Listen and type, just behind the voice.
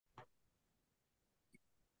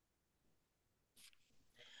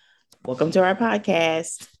Welcome to our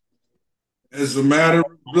podcast. As a matter of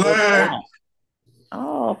black.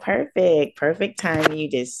 Oh, perfect. Perfect timing. You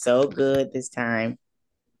did so good this time.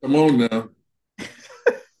 Come on now.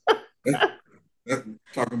 That,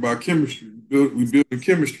 talking about chemistry. We building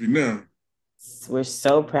chemistry now. We're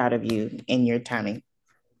so proud of you and your timing.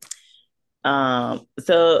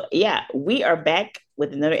 So yeah, we are back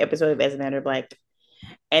with another episode of As a Matter of Black.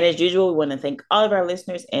 And as usual, we want to thank all of our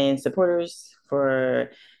listeners and supporters for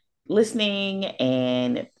listening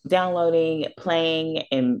and downloading, playing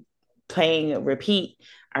repeat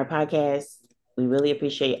our podcast. We really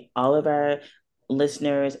appreciate all of our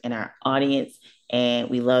listeners and our audience, and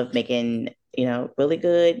we love making really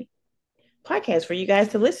good podcasts for you guys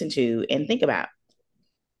to listen to and think about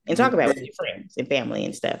and No talk about with doubt. your friends and family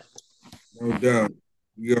and stuff. No doubt.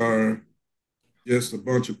 We are just a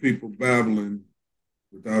bunch of people babbling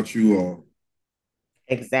without you all.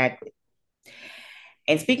 Exactly.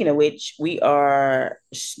 And speaking of which, we are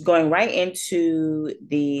going right into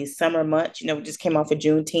the summer months. We just came off of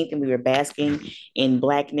Juneteenth and we were basking in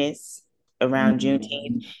blackness around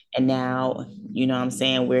Juneteenth. And now, what I'm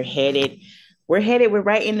saying, we're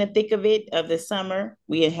right in the thick of it of the summer.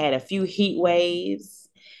 We had a few heat waves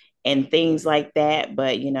and things like that,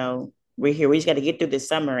 but we're here. We just got to get through the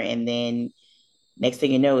summer, and then next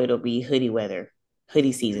thing you know, it'll be hoodie weather,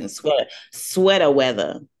 hoodie season, sweater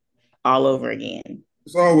weather all over again.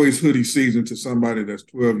 It's always hoodie season to somebody that's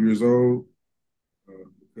 12 years old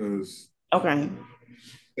because Okay.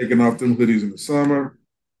 taking off them hoodies in the summer,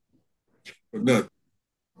 but nothing.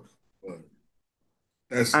 But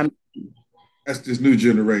that's I'm that's this new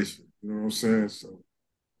generation. You know what I'm saying? So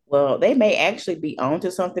Well, they may actually be onto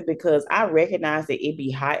something because I recognize that it be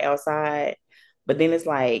hot outside, but then it's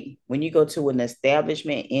like when you go to an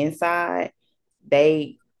establishment inside,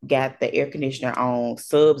 they got the air conditioner on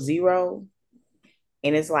sub-zero,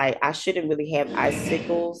 and it's like I shouldn't really have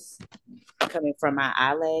icicles coming from my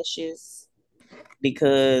eyelashes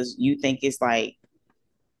because you think it's like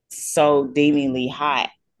so deemingly hot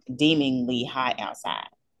outside.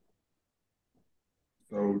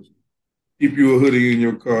 so keep you a hoodie in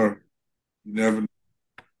your car. You never know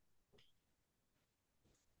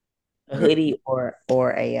A hoodie or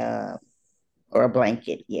a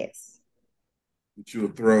blanket, yes. that you'll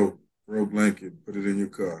throw a blanket, put it in your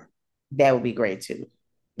car. That would be great too.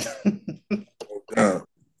 No doubt.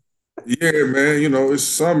 Yeah, man, it's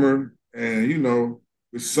summer, and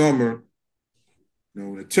with summer,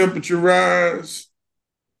 when the temperature rise,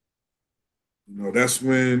 that's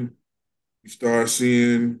when you start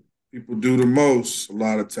seeing people do the most a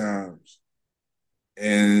lot of times.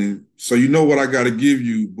 And so you know what I gotta give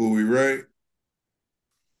you, Bowie, right?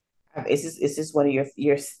 Is this one of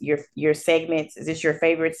your segments? Is this your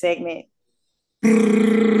favorite segment?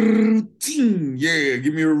 Yeah,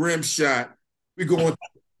 give me a rim shot. We're going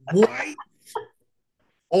white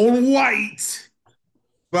on white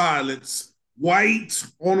violence, white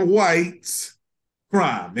on white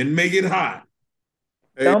crime, and make it hot.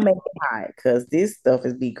 Hey, Don't make it hot because this stuff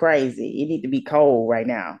is be crazy. It need to be cold right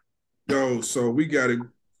now yo, so we got it.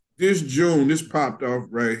 This June, this popped off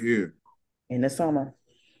right here. in the summer.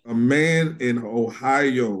 A man in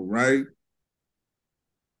Ohio, right,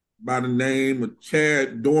 by the name of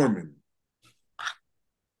Chad Dorman.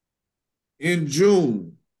 In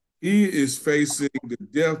June, he is facing the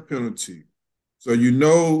death penalty. So you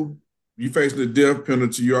face the death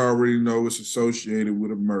penalty, you already know it's associated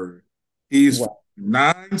with a murder. He's What?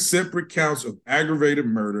 9 separate counts of aggravated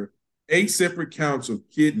murder, 8 separate counts of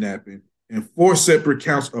kidnapping, and 4 separate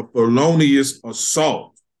counts of felonious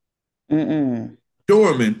assault. Mm-mm.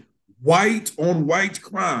 Dorman, white on white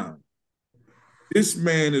crime. This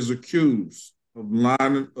man is accused of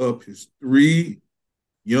lining up his 3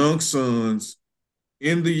 young sons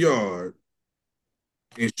in the yard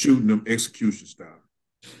and shooting them execution style.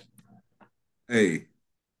 Hey,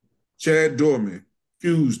 Chad Dorman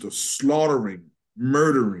accused of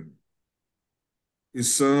murdering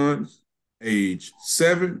his sons, age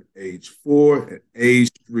 7, age 4, and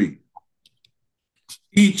age 3.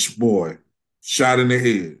 Each boy shot in the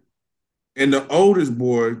head. And the oldest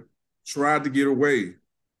boy tried to get away,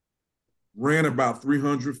 ran about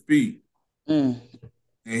 300 feet, Mm.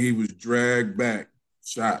 and he was dragged back,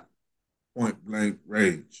 shot point blank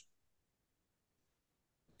range.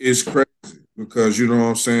 It's crazy because you know what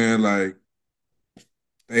I'm saying? Like,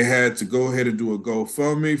 they had to go ahead and do a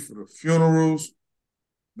GoFundMe for the funerals.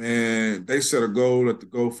 Man, they set a goal at the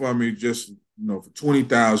GoFundMe just for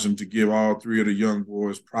 20,000 to give all 3 of the young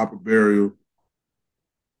boys proper burial.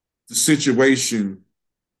 The situation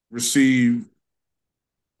received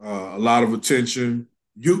a lot of attention.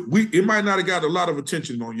 it might not have got a lot of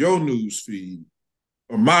attention on your news feed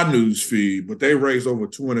or my news feed, but they raised over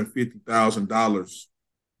 $250,000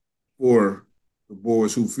 for the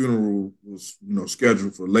boys whose funeral was,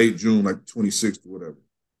 scheduled for late June, like 26th or whatever.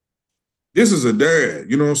 This is a dad,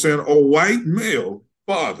 you know what I'm saying? A white male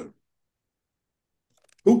father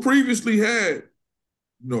who previously had,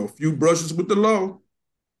 a few brushes with the law.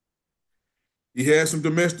 He had some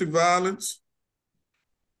domestic violence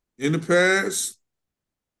in the past.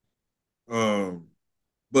 Um,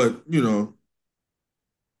 but,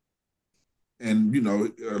 and,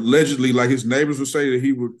 allegedly, like his neighbors would say that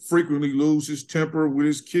he would frequently lose his temper with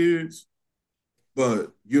his kids.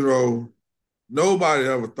 But, nobody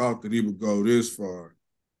ever thought that he would go this far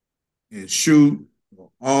and shoot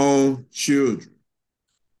on children.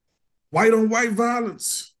 White on white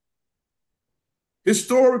violence.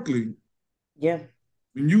 Historically, Yeah.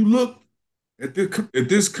 when you look at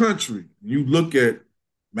this country, you look at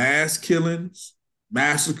mass killings,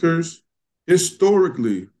 massacres,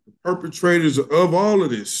 historically, the perpetrators of all of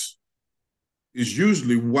this is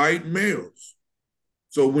usually white males.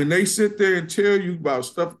 So when they sit there and tell you about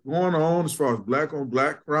stuff going on as far as black on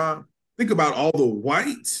black crime, think about all the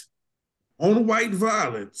white on white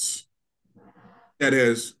violence that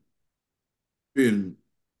has been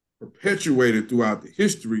perpetuated throughout the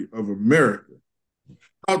history of America,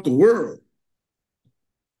 throughout the world.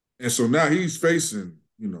 And so now he's facing,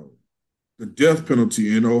 the death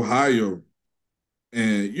penalty in Ohio.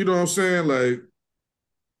 And you know what I'm saying? Like,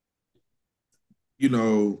 you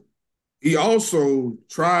know, he also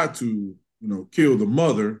tried to, kill the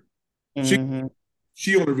mother. She Mm-hmm.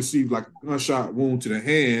 she only received like a gunshot wound to the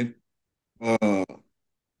hand. Uh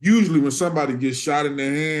Usually when somebody gets shot in the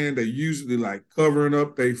hand, they usually like covering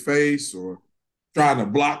up their face or trying to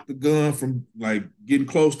block the gun from like getting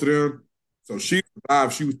close to them. So she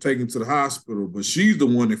survived. She was taken to the hospital, but she's the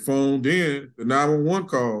one that phoned in the 911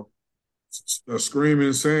 call, screaming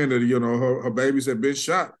and saying that her babies had been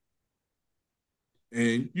shot.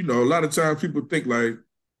 And a lot of times people think like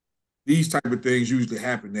these type of things usually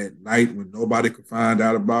happen at night when nobody could find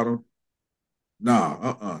out about them.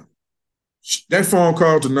 Nah, that phone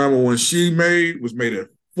call to 911 she made was made at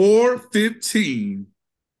 4:15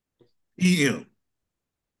 p.m.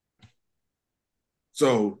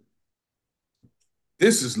 So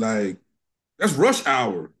this is like that's rush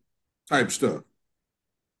hour type stuff.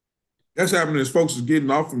 That's happening as folks is getting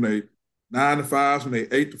off from their 9 to 5s, from their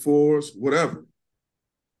 8 to 4s, whatever.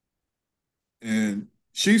 And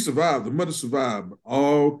she survived. The mother survived, but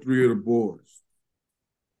all three of the boys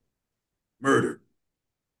murdered.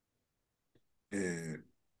 And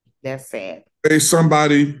That's sad. there's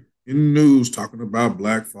somebody in the news talking about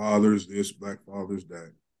black fathers, this, black fathers,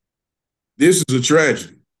 that. This is a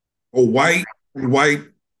tragedy. A white,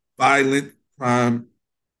 violent crime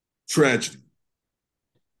tragedy.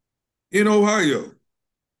 In Ohio,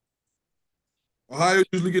 Ohio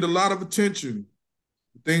usually get a lot of attention.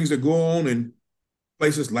 Things that go on in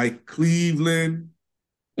places like Cleveland,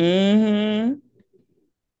 Mm-hmm.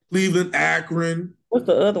 Akron, What's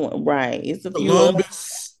the other one? Right. It's a few other.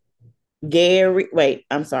 Columbus. Gary. Wait,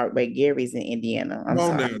 I'm sorry. Wait, Gary's in Indiana. Come I'm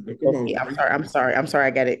on sorry. now, come Okay, on. I'm sorry. I'm sorry. I'm sorry.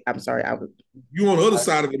 I got it. I'm sorry. I was. You on the other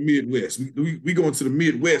side of the Midwest. We going to the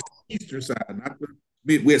Midwest eastern side, not the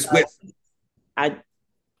Midwest west. I.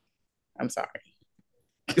 I'm sorry.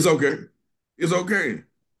 It's okay. It's okay.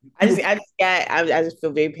 I just. I just got. I just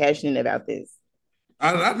feel very passionate about this.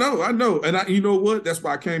 I know, and you know what? That's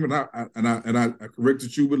why I came and I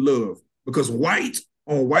corrected you with love because white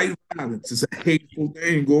on white violence is a hateful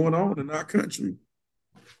thing going on in our country.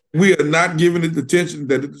 We are not giving it the attention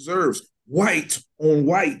that it deserves. White on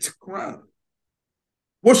white crime.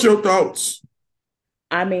 What's your thoughts?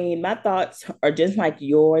 I mean, my thoughts are just like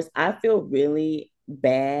yours. I feel really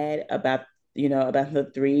bad about, about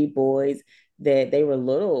the three boys that they were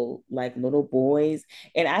little, like little boys.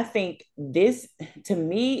 And I think this, to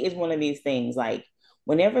me, is one of these things like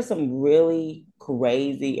whenever some really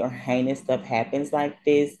crazy or heinous stuff happens like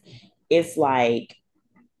this, it's like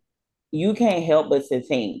you can't help but to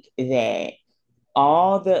think that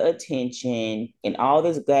all the attention and all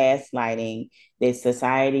this gaslighting that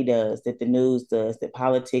society does, that the news does, that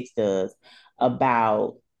politics does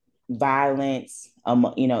about violence,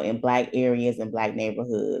 in Black areas and Black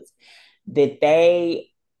neighborhoods, that they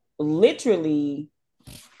literally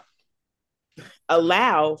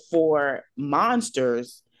allow for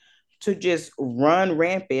monsters to just run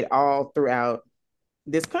rampant all throughout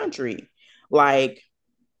this country. Like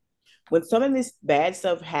when some of this bad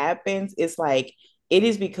stuff happens, it's like It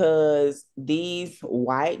is because these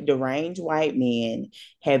white, deranged white men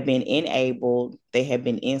have been enabled, they have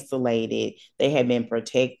been insulated, they have been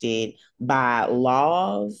protected by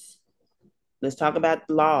laws. Let's talk about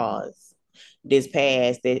the laws this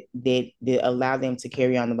past that allow them to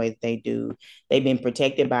carry on the way that they do. They've been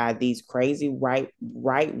protected by these crazy right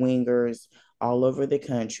wingers all over the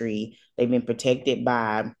country. They've been protected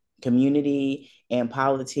by community and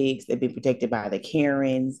politics. They've been protected by the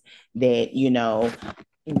Karens that,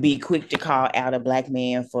 be quick to call out a black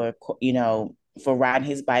man for, for riding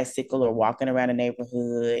his bicycle or walking around a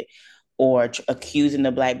neighborhood or accusing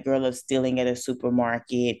the black girl of stealing at a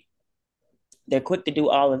supermarket. They're quick to do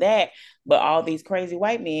all of that, but all these crazy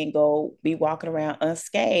white men go be walking around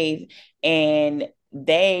unscathed, and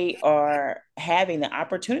they are having the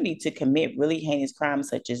opportunity to commit really heinous crimes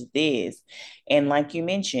such as this. And like you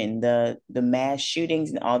mentioned, the mass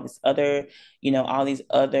shootings and all these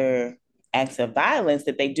other acts of violence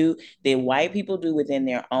that they do, that white people do within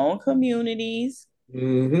their own communities,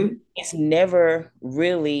 Mm-hmm. it's never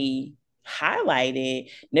really highlighted,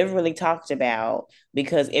 never really talked about,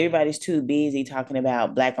 because everybody's too busy talking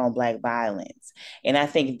about black on black violence. And I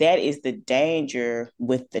think that is the danger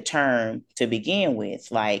with the term to begin with.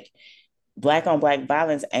 Like, black on black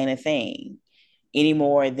violence ain't a thing any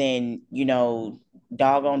more than,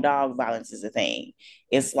 dog on dog violence is a thing.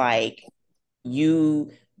 It's like,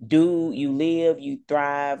 you you live, you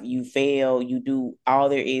thrive, you fail, you do all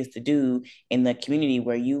there is to do in the community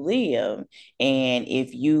where you live. And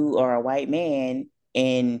if you are a white man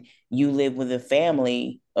and you live with a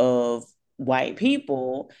family of white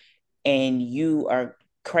people and you are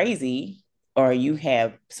crazy, or you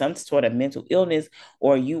have some sort of mental illness,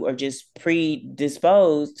 or you are just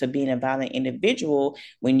predisposed to being a violent individual,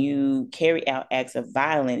 when you carry out acts of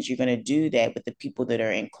violence, you're going to do that with the people that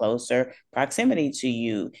are in closer proximity to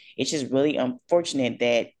you. It's just really unfortunate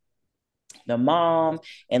that the mom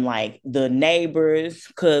and like the neighbors,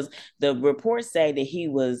 because the reports say that he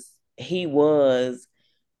was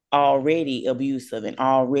already abusive and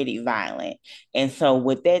already violent. And so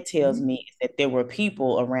what that tells Mm-hmm. me is that there were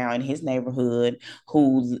people around his neighborhood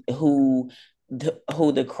who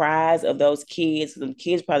the cries of those kids, the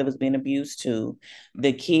kids probably was being abused too.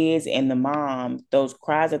 The kids and the mom, those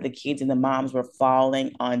cries of the kids and the moms were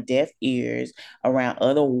falling on deaf ears around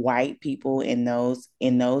other white people in those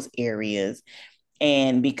areas.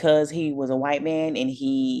 And because he was a white man and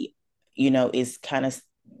he, is kind of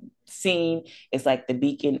seen as like the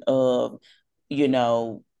beacon of, you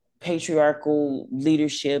know, patriarchal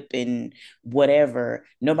leadership and whatever,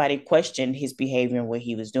 nobody questioned his behavior and what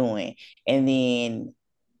he was doing. And then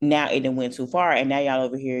now it done went too far. And now y'all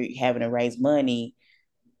over here having to raise money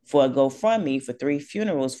for a GoFundMe for 3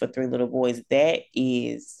 funerals for 3 little boys. That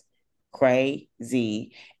is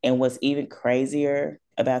crazy. And what's even crazier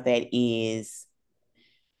about that is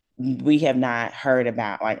we have not heard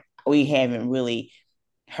about, like, we haven't really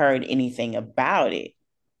heard anything about it.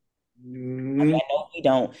 I mean, Mm-hmm. I know we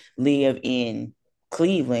don't live in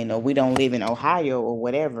Cleveland or we don't live in Ohio or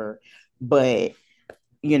whatever, but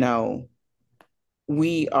you know,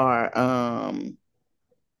 we are um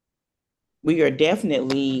we are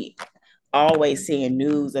definitely always seeing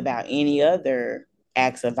news about any other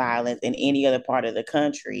acts of violence in any other part of the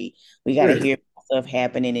country. We got to Yeah. hear stuff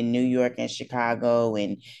happening in New York and Chicago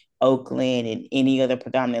and Oakland and any other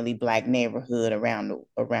predominantly black neighborhood around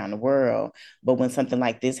the world. But when something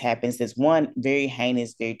like this happens, it's one very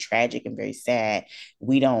heinous, very tragic, and very sad.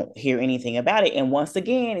 We don't hear anything about it. And once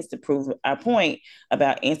again, it's to prove our point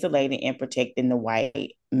about insulating and protecting the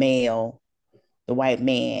white man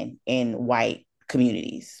in white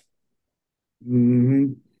communities.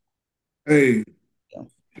 Mm-hmm. Hey, Yeah.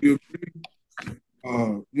 you,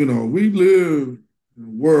 we live in a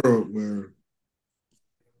world where,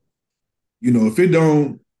 if it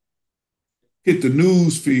don't hit the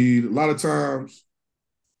news feed, a lot of times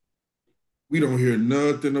we don't hear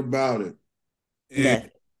nothing about it. And Nothing.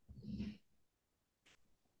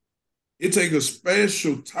 it takes a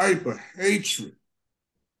special type of hatred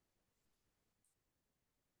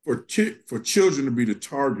for children to be the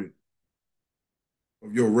target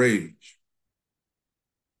of your rage.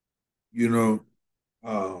 You know,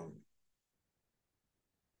 um,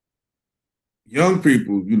 young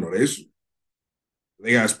people,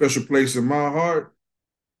 they got a special place in my heart,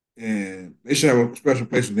 and they should have a special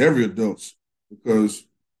place in every adult's because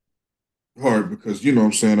you know what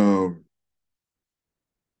I'm saying.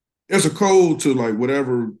 There's a code to like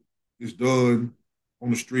whatever is done on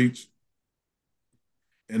the streets,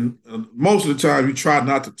 and most of the time you try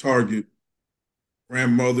not to target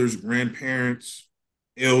grandmothers, grandparents,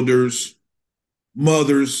 elders,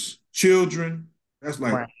 mothers, children. That's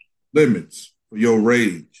like Right. limits for your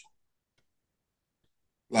rage.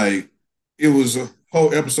 Like it was a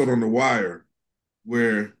whole episode on The Wire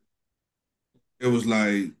where it was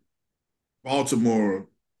like Baltimore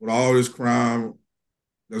with all this crime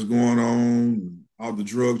that's going on, all the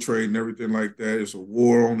drug trade and everything like that. It's a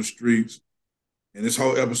war on the streets. And this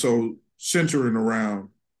whole episode centering around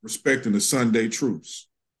respecting the Sunday truce.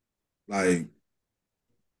 Like,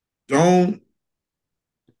 don't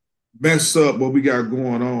mess up what we got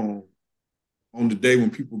going on the day when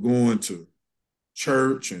people going to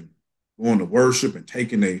church and going to worship and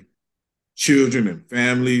taking their children and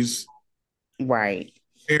families, Right.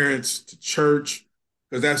 parents to church,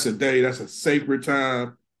 because that's a day, that's a sacred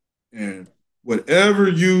time. And whatever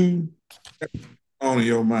you on in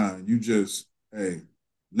your mind, you just, hey,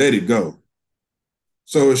 let it go.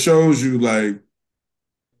 So it shows you like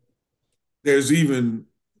there's even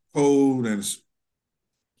code and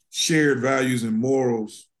shared values and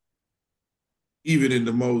morals, even in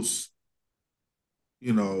the most,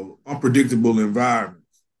 unpredictable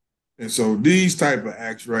environments. And so these type of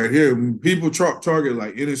acts right here, when people target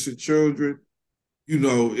like innocent children,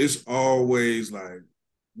 it's always like,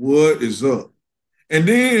 what is up? And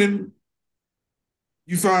then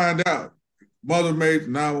you find out, mother made the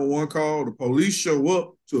 911 call, the police show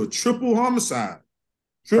up to a triple homicide,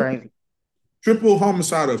 triple, Crazy. triple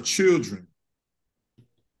homicide of children.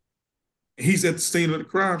 He's at the scene of the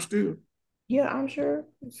crime still. Yeah, I'm sure.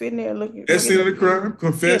 Sitting there At the looking scene at of the crime, yeah,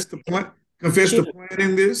 confessed to children.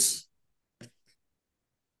 planning this,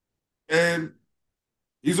 and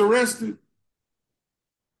he's arrested.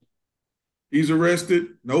 He's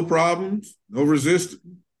arrested, no problems, no resistance.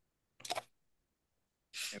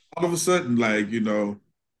 And all of a sudden, like,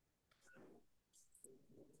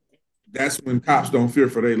 that's when cops don't fear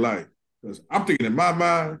for their life. Because I'm thinking in my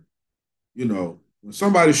mind, when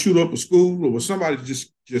somebody shoot up a school or when somebody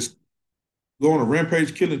just go on a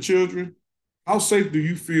rampage killing children, how safe do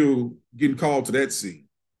you feel getting called to that scene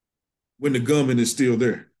when the gunman is still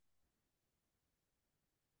there?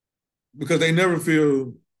 Because they never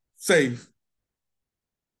feel safe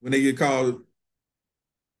when they get called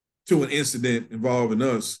to an incident involving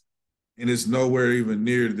us, and it's nowhere even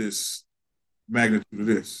near this magnitude of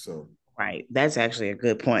this. So Right. That's actually a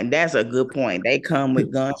good point. That's a good point. They come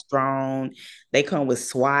with guns drawn. They come with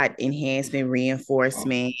SWAT enhancement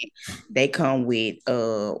reinforcement. They come with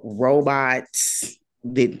robots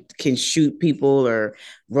that can shoot people or uh,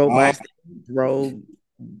 robots that throw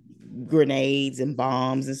grenades and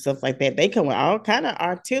bombs and stuff like that. They come with all kind of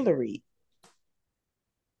artillery.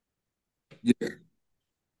 yeah,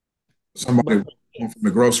 somebody But from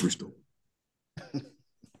the grocery store.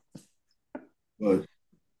 But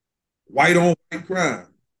white on white crime,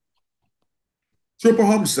 triple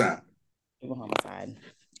homicide, homicide.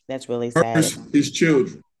 That's really sad. murders his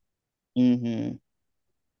children. Mm-hmm.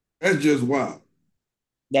 That's just wild.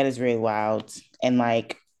 That is really wild. And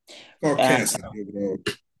like, Called uh, Cassidy.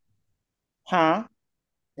 huh?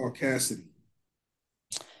 Called Cassidy.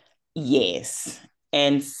 Yes.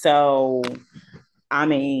 And so, I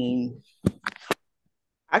mean,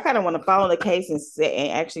 I kind of want to follow the case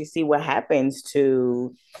and actually see what happens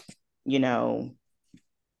to, you know,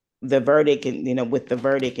 the verdict and, with the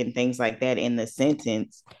verdict and things like that in the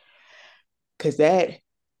sentence. Cause that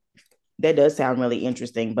does sound really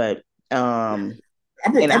interesting. But, I'm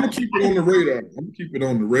and gonna keep it on the radar. I'm gonna keep it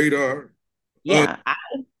on the radar. Uh, yeah,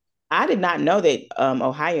 I did not know that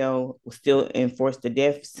Ohio still enforced the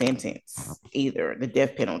death sentence either, the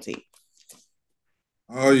death penalty.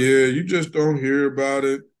 oh yeah, you just don't hear about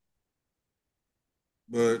it.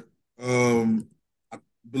 But I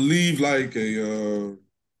believe like a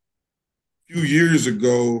few years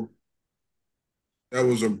ago, there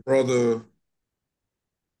was a brother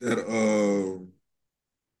that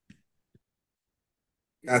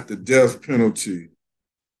got the death penalty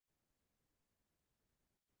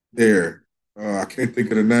there. I can't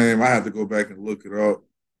think of the name. I have to go back and look it up.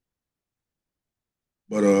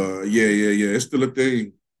 But yeah. It's still a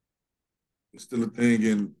thing. It's still a thing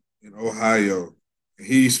in Ohio. And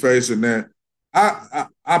he's facing that.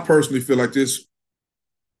 I personally feel like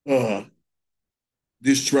uh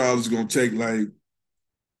this trial is gonna take like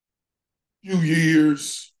few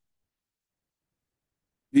years.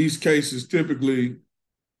 These cases typically,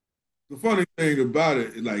 the funny thing about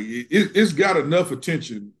it, like it's got enough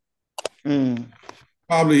attention. Mm,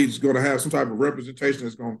 Probably he's going to have some type of representation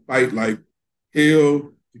that's going to fight like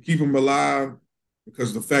hell to keep him alive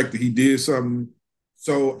because of the fact that he did something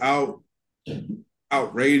so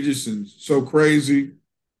outrageous and so crazy.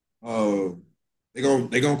 Uh, they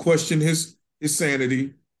gonna question his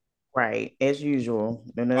sanity. right, as usual.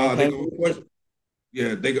 They gonna question.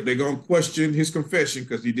 yeah, they're gonna question his confession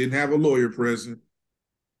because he didn't have a lawyer present.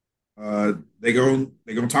 They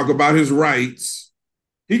gonna talk about his rights.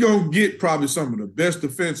 He gonna get probably some of the best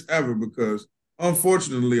defense ever because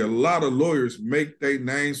unfortunately a lot of lawyers make their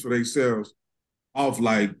names for themselves off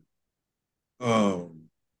like um,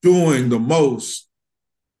 doing the most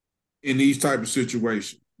in these type of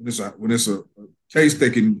situations. When it's a case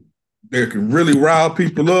that can really rile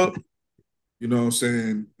people up, you know what I'm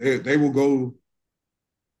saying? They will go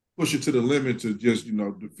push it to the limit to just,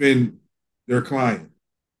 defend their client,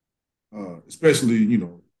 especially,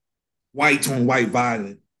 white on white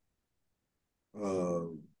violent uh,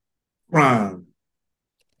 crime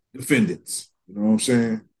defendants. You know what I'm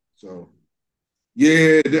saying? So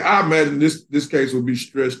yeah, I imagine this case will be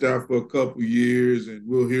stretched out for a couple years, and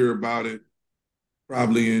we'll hear about it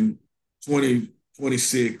probably in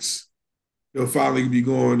 2026. He'll finally be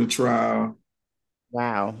going to trial.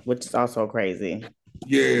 Wow, which is also crazy.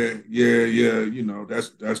 Yeah, yeah, yeah.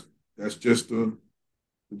 That's just the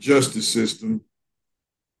justice system.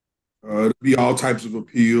 There'll be all types of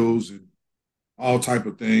appeals and all type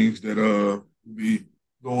of things that be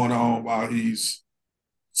going on while he's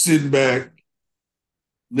sitting back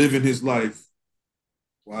living his life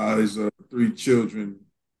while his three children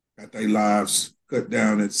got their lives cut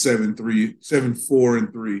down at 7-3, 7-4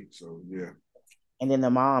 and 3. So yeah. And then the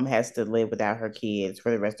mom has to live without her kids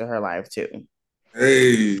for the rest of her life too.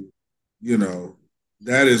 Hey, you know,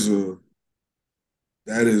 that is a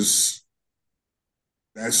that is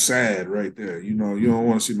that's sad right there. You don't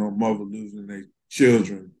want to see no mother losing their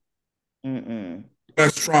children. Mm-mm.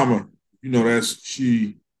 That's trauma. That's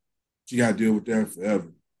she got to deal with that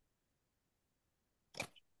forever.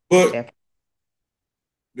 But Def-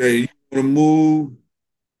 they want to move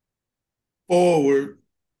forward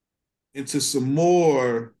into some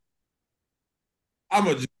more. I'm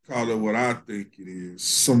gonna just call it what I think it is.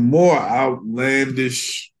 Some more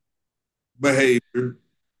outlandish behavior.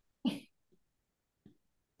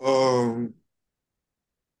 Um,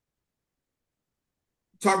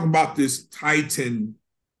 Talking about this Titan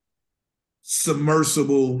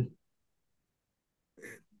submersible.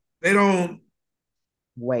 They don't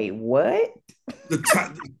Wait, what?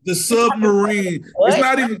 the submarine. It's What?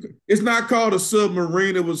 not even. It's not called a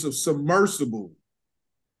submarine. It was a submersible.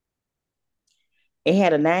 It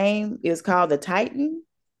had a name. It was called the Titan.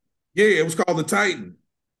 Yeah, it was called the Titan.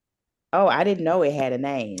 Oh, I didn't know it had a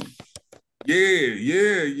name. Yeah,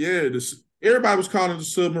 yeah, yeah. Everybody was calling it a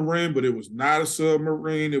submarine, but it was not a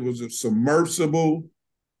submarine. It was a submersible.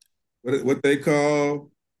 What they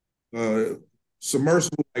call uh,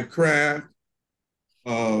 submersible like craft.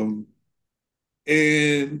 Um,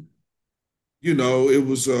 and it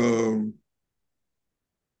was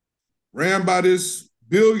ran by this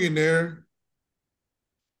billionaire.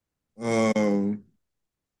 Um,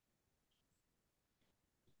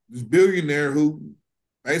 this billionaire who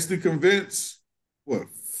basically convinced what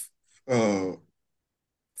uh,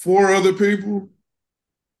 four other people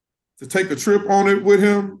to take a trip on it with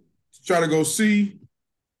him to try to go see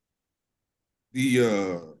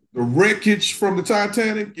the wreckage from the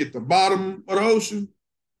Titanic at the bottom of the ocean.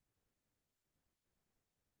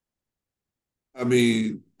 I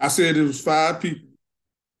mean, I said it was five people.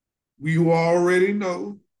 We already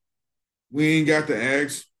know. We ain't got to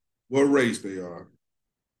ask what race they are.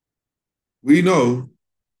 We know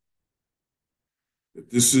that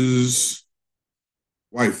this is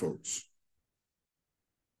white folks.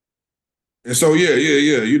 And so, yeah, yeah,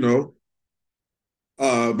 yeah,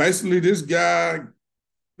 basically this guy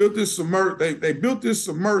built this they built this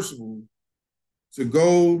submersible to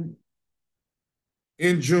go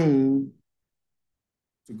in June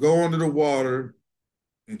to go under the water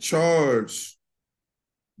and charge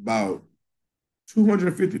about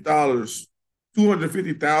 $250,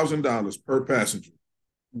 $250,000 per passenger.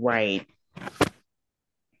 Right.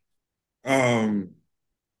 Um,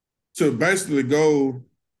 to basically go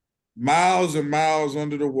miles and miles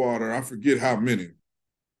under the water. I forget how many.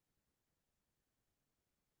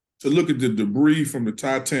 To look at the debris from the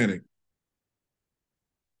Titanic.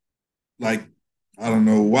 Like, I don't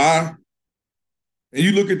know why. And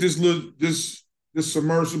you look at this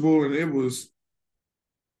submersible, and it was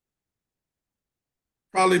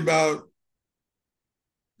probably about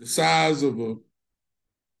the size of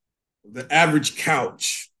the average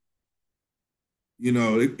couch.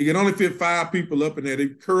 It can only fit five people up in there. They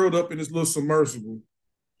curled up in this little submersible.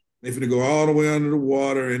 They finna go all the way under the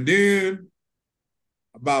water, and then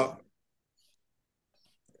about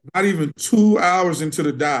not even 2 hours into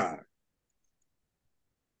the dive,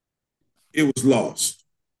 it was lost.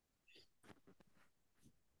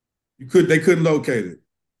 They couldn't locate it.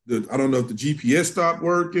 I don't know if the GPS stopped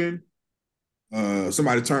working.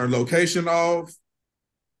 Somebody turned location off.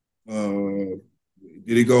 Uh,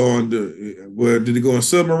 did it go on the well? Did it go in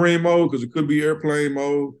submarine mode? Because it could be airplane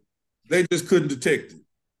mode. They just couldn't detect it.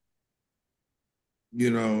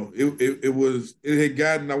 It had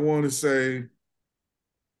gotten, I want to say,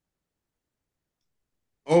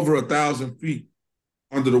 over 1,000 feet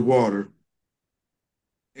under the water,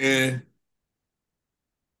 and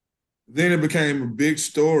then it became a big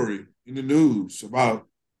story in the news about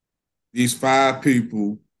these five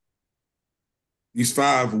people, these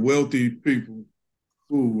five wealthy people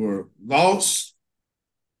who were lost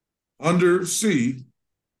under sea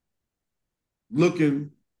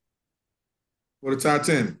looking for the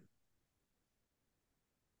Titanic.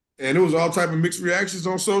 And it was all type of mixed reactions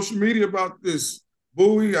on social media about this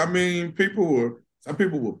buoy. I mean, some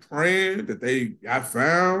people were praying that they got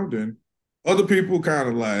found, and other people kind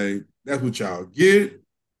of like, that's what y'all get.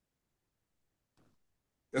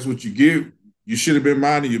 That's what you get. You should have been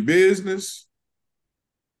minding your business,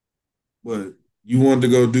 but you wanted to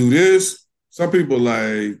go do this. Some people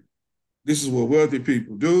like, this is what wealthy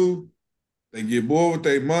people do. They get bored with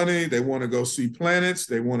their money. They want to go see planets.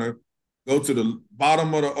 They want to go to the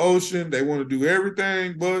bottom of the ocean. They want to do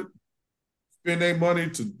everything but spend their money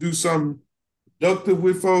to do something productive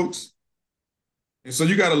with folks. And so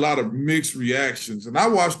you got a lot of mixed reactions. And I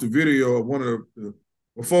watched the video of one of the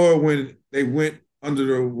before when they went under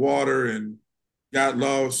the water and got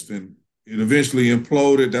lost and it eventually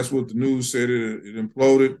imploded. That's what the news said. It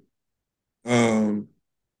imploded.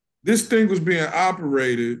 This thing was being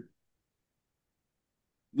operated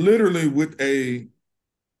literally with a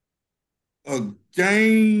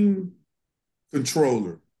game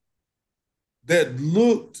controller that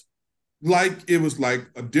looked like it was like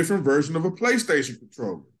a different version of a PlayStation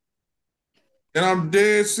controller. And I'm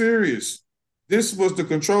dead serious. This was the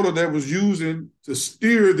controller that was using to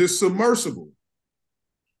steer this submersible.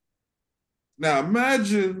 Now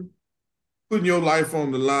imagine putting your life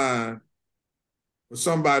on the line for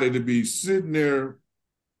somebody to be sitting there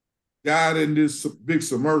guiding this big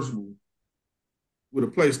submersible with a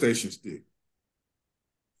PlayStation stick.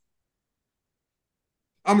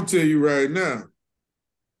 I'm gonna tell you right now,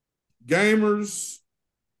 gamers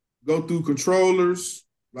go through controllers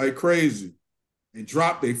like crazy. They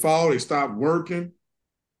drop, they fall, they stop working.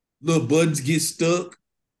 Little buttons get stuck.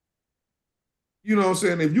 You know what I'm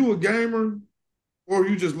saying? If you a gamer, or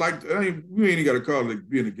you just like, you ain't got to call it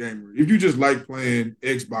being a gamer. If you just like playing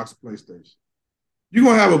Xbox or PlayStation, you're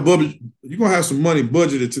gonna have a budget. You're gonna have some money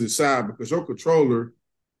budgeted to the side because your controller,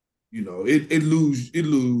 it lose.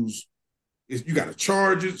 You got to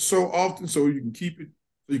charge it so often so you can keep it,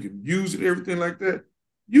 so you can use it, everything like that.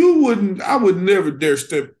 I would never dare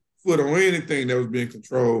step foot on anything that was being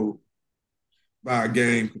controlled by a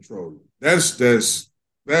game controller. That's just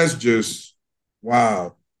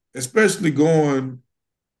wow. Especially going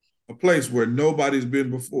a place where nobody's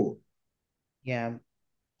been before. Yeah.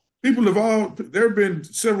 There have been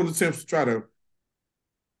several attempts to try to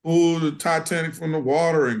pull the Titanic from the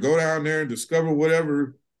water and go down there and discover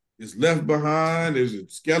whatever is left behind. Is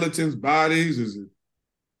it skeletons, bodies? Is it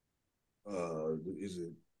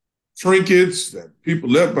trinkets that people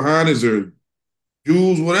left behind? Is there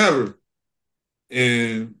jewels, whatever?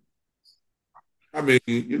 And I mean,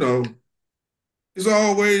 it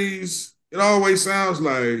always sounds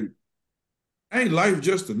like, ain't life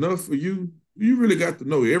just enough for you? You really got to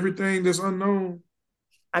know everything that's unknown.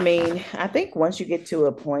 I mean, I think once you get to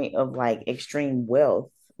a point of like extreme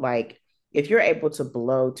wealth, like if you're able to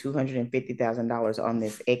blow $250,000 on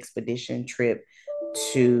this expedition trip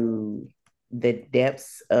to the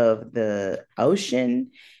depths of the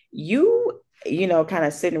ocean, kind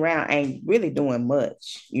of sitting around ain't really doing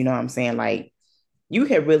much. You know what I'm saying? Like you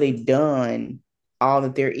have really done all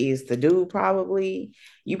that there is to do, probably.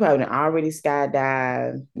 You probably already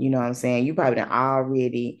skydive, you know what I'm saying? You probably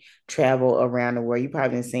already travel around the world. You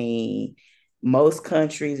probably seen most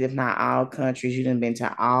countries, if not all countries. You done been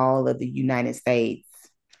to all of the United States.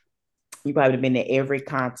 You probably been to every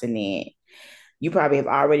continent. You probably have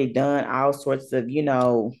already done all sorts of,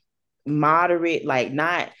 moderate, like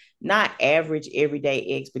not average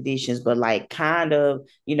everyday expeditions, but like kind of,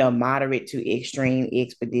 moderate to extreme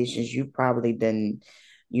expeditions. You probably done,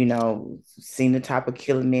 seen the top of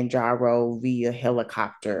Kilimanjaro via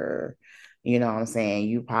helicopter. You know what I'm saying?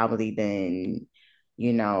 You probably done,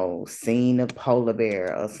 seen a polar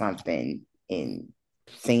bear or something and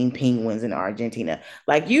seen penguins in Argentina.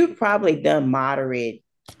 Like you've probably done moderate,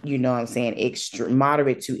 you know what I'm saying, extreme,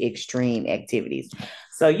 moderate to extreme activities.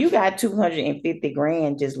 So you got 250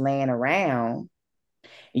 grand just laying around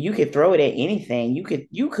You could throw it at anything. You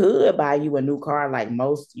could buy you a new car like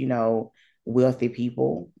most, wealthy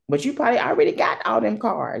people, but you probably already got all them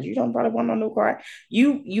cars. You don't probably want no new car.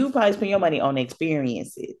 You probably spend your money on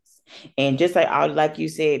experiences. And just like you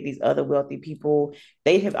said, these other wealthy people,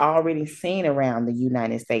 they have already seen around the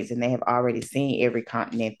United States and they have already seen every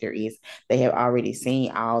continent there is. They have already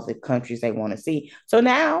seen all the countries they want to see. So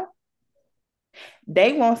now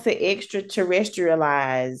they want to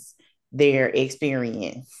extraterrestrialize their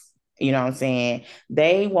experience. You know what I'm saying?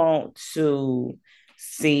 They want to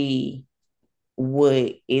see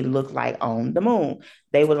what it looked like on the moon.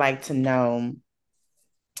 They would like to know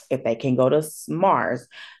if they can go to Mars.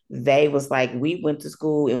 They was like, we went to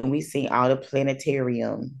school and we seen all the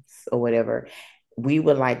planetariums or whatever. We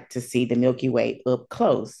would like to see the Milky Way up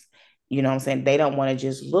close. You know what I'm saying? They don't want to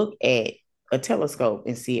just look at a telescope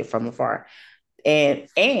and see it from afar.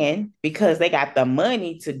 And because they got the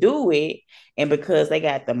money to do it, and because they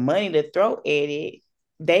got the money to throw at it,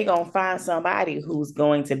 they gonna find somebody who's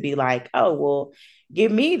going to be like, oh well,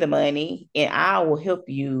 give me the money and I will help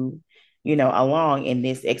you, along in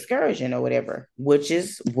this excursion or whatever, which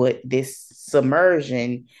is what this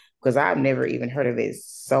submersion, because I've never even heard of it. It's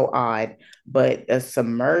so odd, but a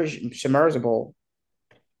submersible,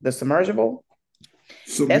 the submersible,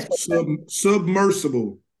 that's what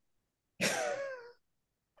Submersible.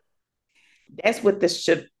 that's what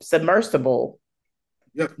the submersible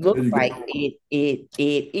Yep, there looks you like. go. It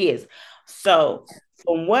is. So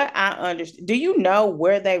from what I understand, do you know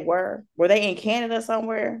where they were? Were they in Canada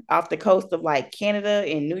somewhere off the coast of like Canada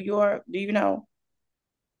in New York? Do you know?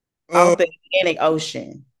 Uh, Off the Atlantic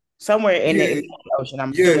Ocean, somewhere in the yeah, Atlantic Ocean.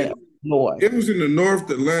 I'm yeah. assuming north. It was in the North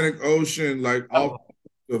Atlantic Ocean, like off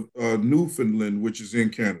Okay. of Newfoundland, which is in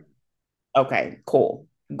Canada. Okay, cool.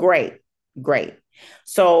 Great. Great.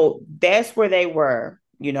 So that's where they were.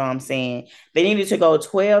 You know what I'm saying? They needed to go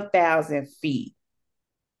 12,000 feet.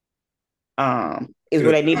 Is where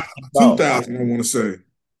Yeah, they needed to two go. thousand, I want to say.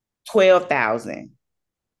 12,000.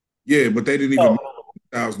 Yeah, but they didn't even So make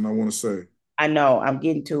 2,000, I want to say. I know I'm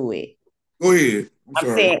getting to it. Go ahead. I'm I'm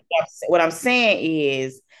sorry. saying what I'm saying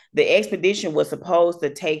is the expedition was supposed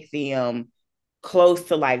to take them close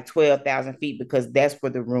to like 12,000 feet because that's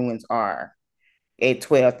where the ruins are at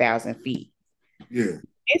 12,000 feet. Yeah.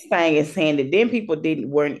 This thing is saying that then people didn't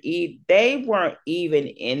weren't they weren't even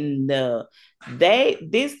in the they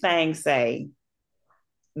this thing say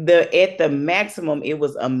the at the maximum it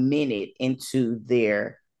was a minute into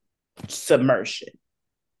their submersion.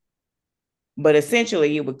 But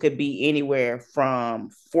essentially it could be anywhere from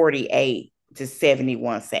 48 to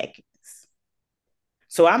 71 seconds.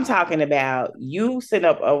 So I'm talking about you sitting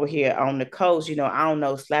up over here on the coast, I don't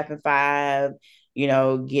know, slapping five, get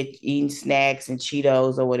eating snacks and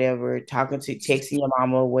Cheetos or whatever, texting your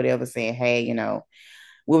mama or whatever, saying, hey,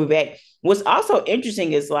 we'll be back. What's also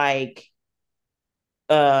interesting is like,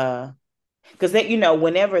 because that,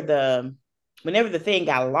 whenever the thing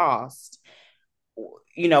got lost,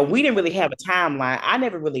 we didn't really have a timeline. I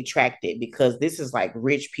never really tracked it because this is like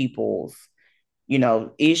rich people's,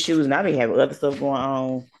 issues. And I be having other stuff going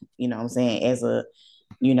on, what I'm saying, as a,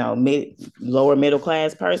 lower middle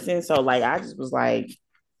class person. So like I just was like,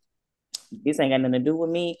 this ain't got nothing to do with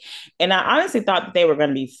me. And I honestly thought that they were going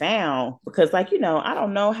to be found because, like, I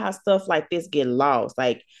don't know how stuff like this get lost.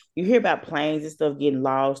 Like, you hear about planes and stuff getting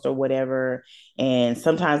lost or whatever, and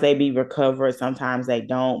sometimes they be recovered, sometimes they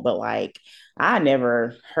don't. But like, I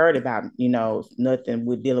never heard about, nothing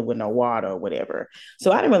with dealing with no water or whatever.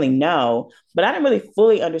 So I didn't really know, but I didn't really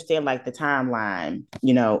fully understand like the timeline,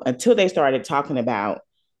 until they started talking about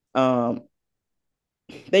um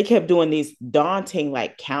they kept doing these daunting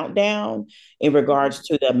like countdown in regards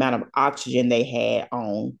to the amount of oxygen they had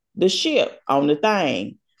on the ship, on the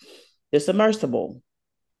thing, the submersible.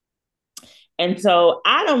 And so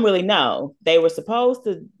I don't really know. They were supposed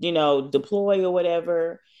to, deploy or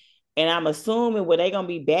whatever. And I'm assuming were they gonna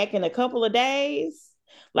be back in a couple of days?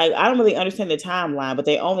 Like I don't really understand the timeline, but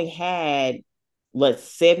they only had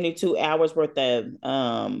 72 hours worth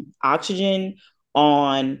of oxygen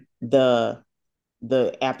on the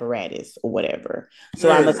apparatus or whatever. So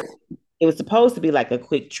Yeah. it was supposed to be like a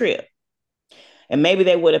quick trip. And maybe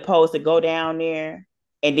they would have supposed to go down there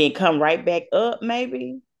and then come right back up,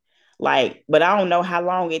 maybe. Like, but I don't know how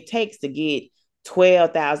long it takes to get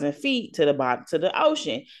 12,000 feet to the bottom to the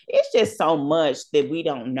ocean. It's just so much that we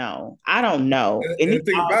don't know. I don't know. And the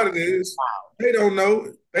thing about it is, they don't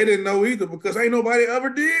know. They didn't know either because ain't nobody ever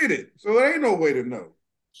did it. So there ain't no way to know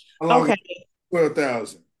how long Okay. it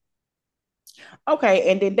 12,000.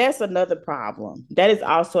 Okay, and then that's another problem. That is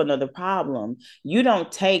also another problem. You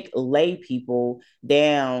don't take lay people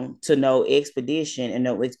down to no expedition and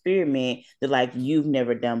no experiment that like you've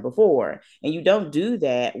never done before. And you don't do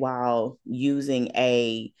that while using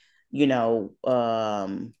you know, a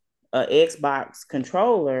Xbox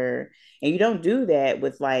controller. And you don't do that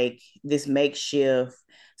with like this makeshift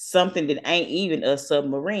something that ain't even a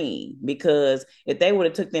submarine, because if they would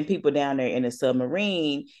have took them people down there in a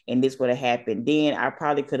submarine and this would have happened, then I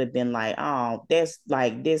probably could have been like, oh, that's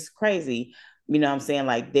like this crazy, you know what I'm saying,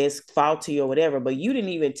 like this faulty or whatever. But you didn't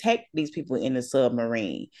even take these people in the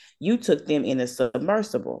submarine, you took them in a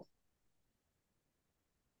submersible.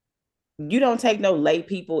 You don't take no lay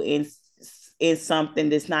people in something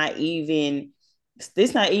that's not even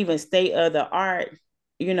state of the art,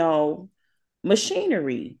 you know,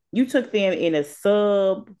 machinery. You took them in a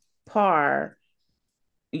subpar,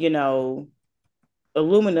 you know,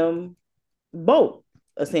 aluminum boat,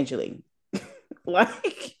 essentially. Like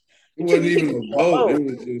It you took wasn't these even people a in a boat. boat.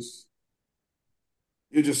 It was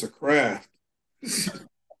just a craft.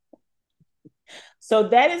 So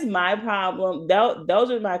that is my problem.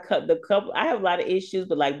 Those are the couple. I have a lot of issues,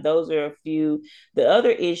 but like those are a few. The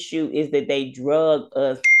other issue is that they drug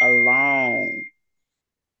us along.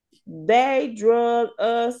 They drug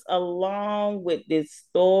us along with this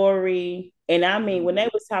story. And I mean, when they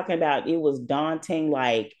was talking about it was daunting,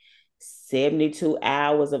 like 72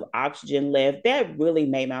 hours of oxygen left, that really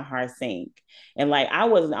made my heart sink. And like I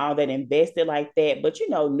wasn't all that invested like that, but you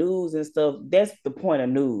know, news and stuff, that's the point of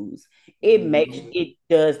news. Mhm. It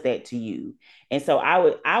does that to you. And so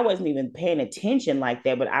I wasn't even paying attention like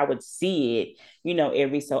that, but I would see it, you know,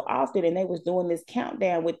 every so often. And they was doing this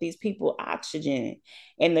countdown with these people oxygen,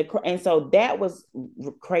 and so that was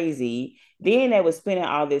crazy. Then they were spending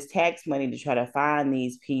all this tax money to try to find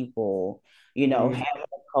these people, you know, Mhm. having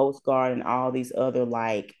the Coast Guard and all these other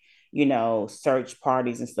like, you know, search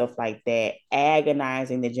parties and stuff like that,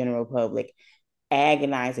 agonizing the general public,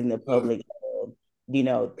 agonizing the Uh, public, you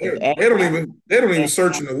know, they don't even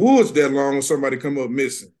search in the woods that long when somebody come up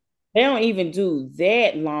missing. they don't even do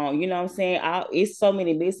that long. You know what I'm saying? It's so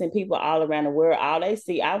many missing people all around the world. All they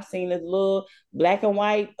see, I've seen this little black and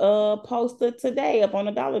white poster today up on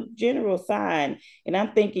the Dollar General sign. And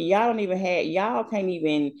I'm thinking, y'all can't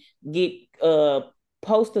even get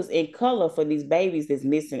posters in color for these babies that's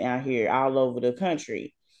missing out here all over the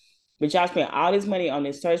country. But y'all spent all this money on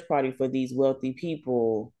this search party for these wealthy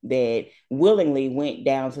people that willingly went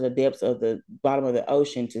down to the depths of the bottom of the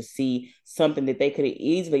ocean to see something that they could have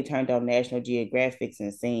easily turned on National Geographics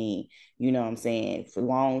and seen, you know what I'm saying, for a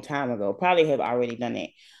long time ago. Probably have already done that.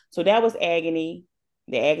 So that was agony,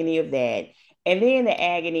 the agony of that. And then the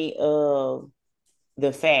agony of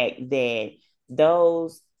the fact that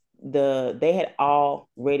those they had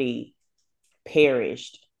already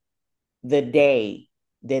perished the day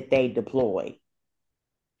that they deployed,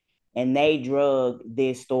 and they drug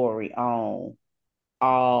this story on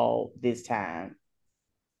all this time.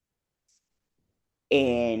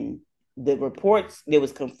 And there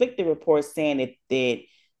was conflicting reports saying that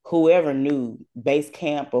whoever knew, base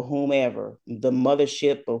camp or whomever, the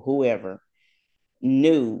mothership or whoever,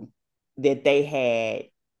 knew that they had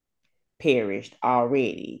perished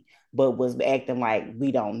already, but was acting like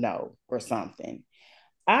we don't know or something.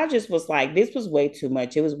 I just was like, this was way too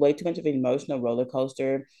much. It was way too much of an emotional roller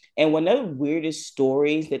coaster. And one of the weirdest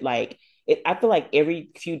stories that like I feel like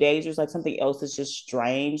every few days there's like something else that's just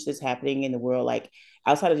strange that's happening in the world, like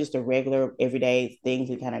outside of just the regular everyday things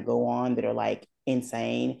that kind of go on that are like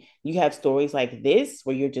insane. You have stories like this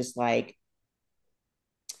where you're just like,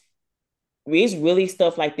 it's really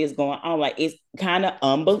stuff like this going on. Like it's kind of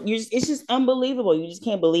it's just unbelievable. You just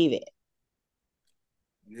can't believe it.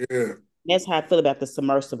 Yeah. That's how I feel about the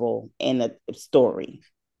submersible and the story.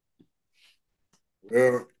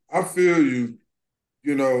 Well, I feel you.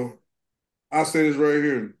 You know, I say this right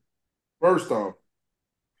here. First off,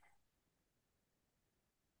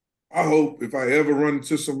 I hope if I ever run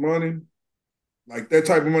into some money, like that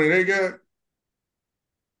type of money they got,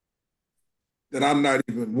 that I'm not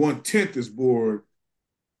even 1/10 as bored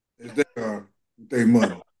as they are with their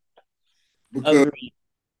money. Because Agreed.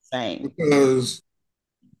 Same. because,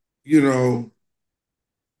 you know,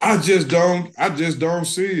 I just don't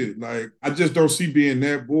see it. Like I just don't see being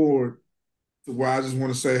that bored to where I just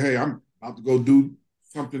want to say, hey, I'm about to go do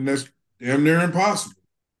something that's damn near impossible.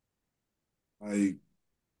 Like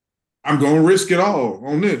I'm gonna risk it all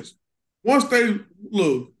on this. Once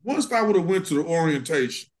I would have went to the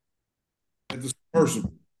orientation at the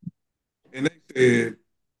submersible and they said,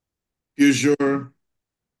 here's your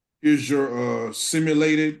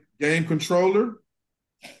simulated game controller.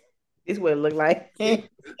 This is what it looked like. That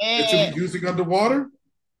you'll be using underwater.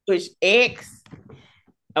 Push X.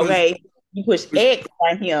 Push, Okay. You push push, X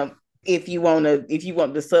by him if you want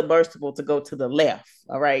the submersible to go to the left.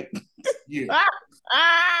 All right. yeah.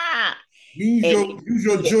 Ah, Use and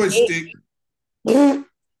your joystick to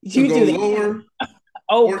you go do the lower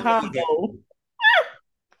old or elevate. combo.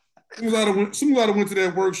 Some I went to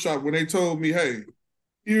that workshop when they told me, hey,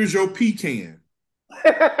 here's your pecan.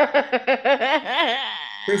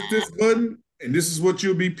 Press this button, and this is what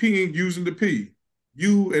you'll be peeing using the pee.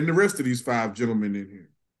 You and the rest of these five gentlemen in here.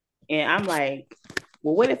 And I'm like,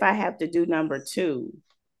 well, what if I have to do number two?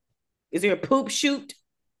 Is there a poop shoot?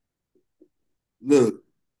 Look,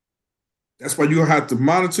 that's why you have to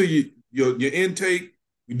monitor your intake.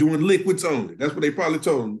 You're doing liquids only. That's what they probably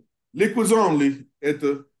told them. Liquids only at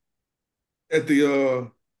the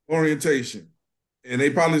orientation. And they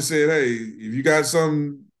probably said, hey, if you got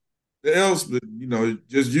something else, but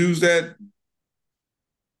just use that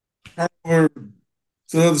over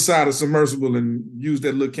to the other side of submersible and use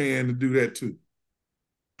that little can to do that too.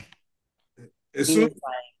 As And soon as it's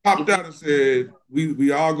like, it popped out and said,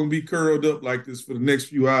 we all gonna be curled up like this for the next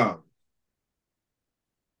few hours.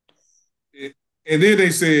 And then they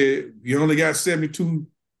said you only got 72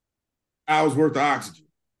 hours worth of oxygen.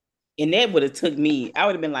 and that would have took me. I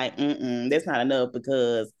would have been like, that's not enough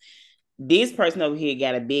because this person over here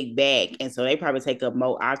got a big back, and so they probably take up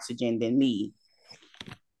more oxygen than me.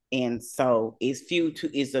 And so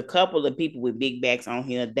it's a couple of people with big backs on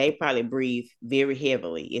here. They probably breathe very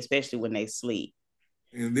heavily, especially when they sleep.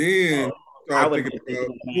 And then So I start would thinking have been about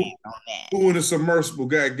doing math on that. who in the submersible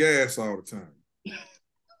got gas all the time.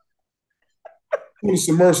 Who in the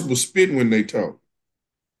submersible spitting when they talk.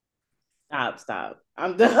 Stop.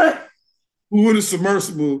 I'm done. Who in the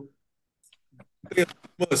submersible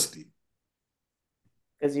musty.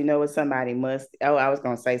 Because you know what, somebody must. Oh, I was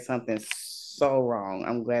gonna say something so wrong.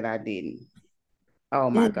 I'm glad I didn't.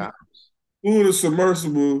 Oh my Who, god. who in the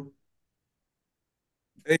submersible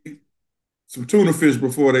ate some tuna fish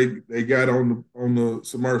before they got on the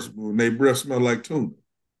submersible and they breath smelled like tuna.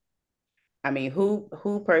 I mean, who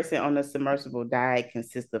person on the submersible diet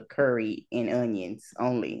consists of curry and onions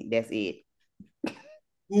only? That's it.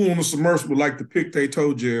 Who on the submersible like to pick their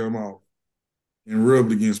toe jam off and rub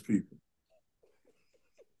it against people?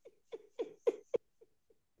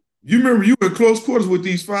 You remember you in close quarters with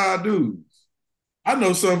these five dudes. I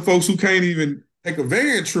know some folks who can't even take a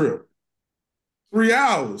van trip 3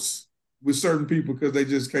 hours with certain people because they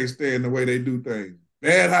just can't stand the way they do things.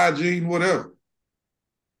 Bad hygiene, whatever.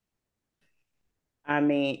 I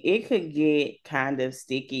mean, it could get kind of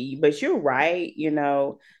sticky, but you're right,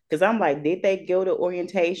 because I'm like, did they go to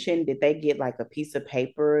orientation? Did they get like a piece of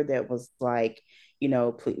paper that was like,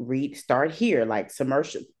 read, start here, like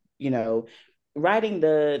submersible, you know, writing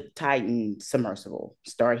the Titan submersible,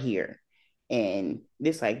 start here. And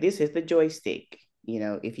this is the joystick.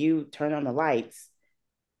 If you turn on the lights,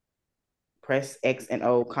 press X and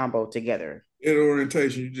O combo together. In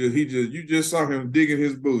orientation, you just saw him digging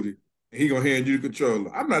his booty, and he gonna hand you the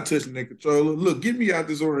controller. I'm not touching that controller. Look, get me out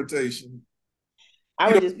this orientation. I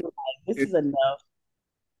You would know, just be like, this is enough.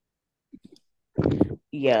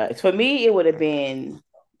 Yeah, for me, it would have been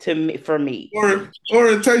to me for me.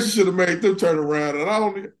 orientation should have made them turn around, and I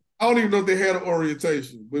don't even know if they had an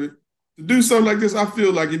orientation, but to do something like this, I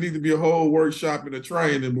feel like it needs to be a whole workshop and a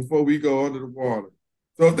training before we go under the water.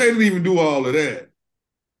 So if they didn't even do all of that,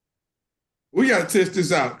 we got to test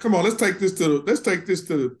this out. Come on, let's take this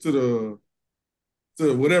to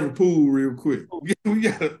whatever pool real quick. We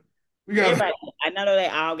gotta Everybody, I know they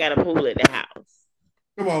all got a pool at the house.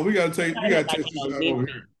 come on, we gotta Like test this out over living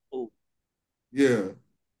here. pool. Yeah.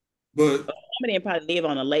 But Some of them probably live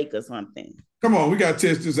on a lake or something. come on, we gotta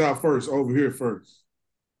test this out first over here first.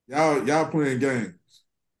 Y'all playing games.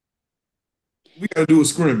 We gotta do a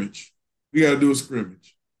scrimmage. We gotta do a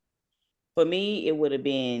scrimmage. For me, it would have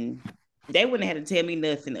been they wouldn't have had to tell me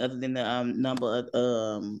nothing other than the number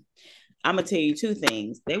of I'm gonna tell you two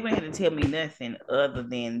things. They wouldn't have to tell me nothing other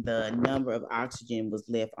than the number of oxygen was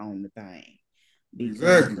left on the thing. Because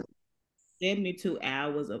Exactly. 72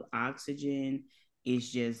 hours of oxygen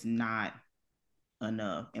is just not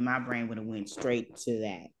enough. And my brain would have went straight to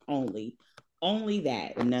that. Only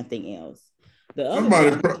that and nothing else. The other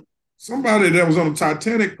Somebody thing, somebody that was on the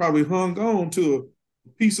Titanic probably hung on to a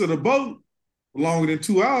piece of the boat for longer than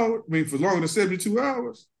 2 hours. I mean, for longer than 72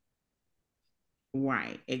 hours.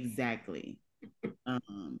 right, exactly.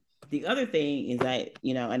 The other thing is that,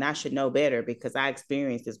 and I should know better because I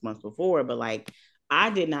experienced this once before, but like I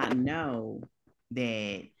did not know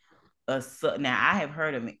that now I have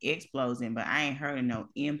heard of an explosion, but I ain't heard of no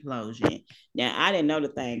implosion. Now I didn't know the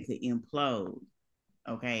thing could implode.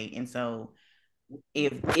 Okay. And so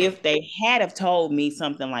if they had have told me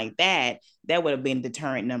something like that, that would have been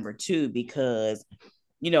deterrent number two, because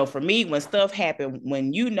for me, when stuff happened,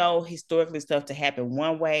 when historically stuff to happen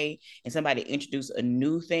one way and somebody introduced a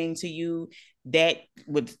new thing to you, that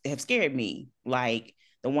would have scared me. Like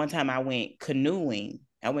the one time I went canoeing.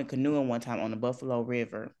 I went canoeing one time on the Buffalo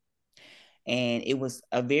River, and it was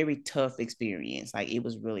a very tough experience. Like it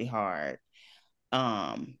was really hard.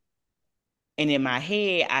 Um, and in my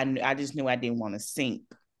head, I just knew I didn't want to sink.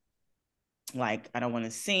 Like I don't want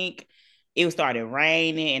to sink. It started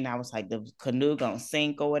raining, and I was like, the canoe gonna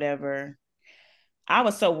sink or whatever. I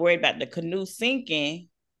was so worried about the canoe sinking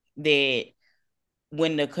that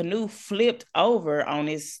when the canoe flipped over on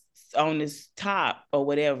its top or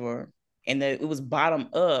whatever, and it was bottom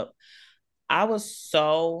up, I was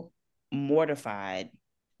so mortified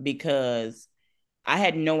because I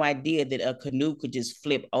had no idea that a canoe could just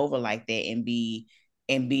flip over like that and be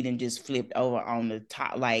then just flipped over on the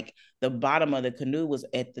top. Like the bottom of the canoe was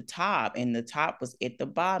at the top and the top was at the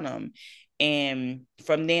bottom. And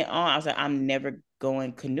from then on, I was like, I'm never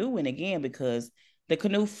going canoeing again because the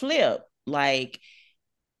canoe flipped. Like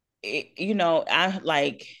it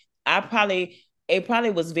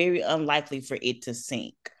probably was very unlikely for it to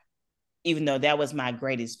sink, even though that was my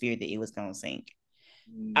greatest fear that it was gonna sink.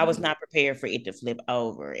 I was not prepared for it to flip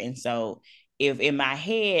over. And so if in my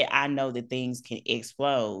head I know that things can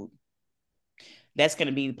explode, that's going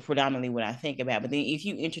to be predominantly what I think about. But then if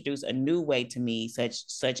you introduce a new way to me,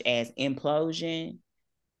 such as implosion,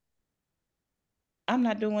 I'm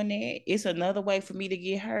not doing that. It's another way for me to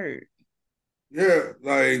get hurt. Yeah, I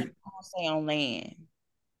like won't stay on land.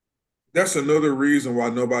 that's another reason why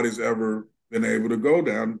nobody's ever been able to go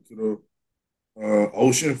down to the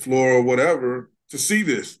ocean floor or whatever to see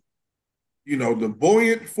this. The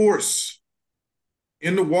buoyant force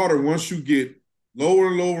in the water, once you get lower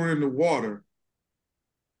and lower in the water,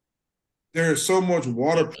 there is so much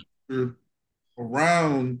water pressure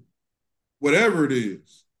around whatever it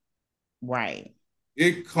is. Right.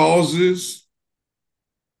 It causes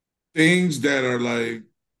things that are like,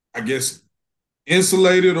 I guess,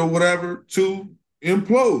 insulated or whatever to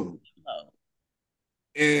implode. Oh.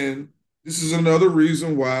 And this is another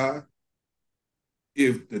reason why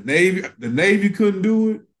if the Navy couldn't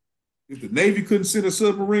do it, if the Navy couldn't send a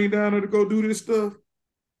submarine down there to go do this stuff,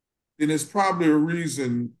 then it's probably a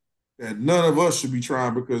reason that none of us should be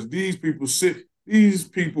trying, because these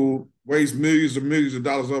people waste millions and millions of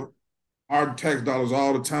dollars of our tax dollars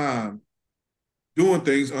all the time doing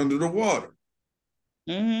things under the water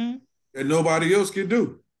Mm-hmm. that nobody else can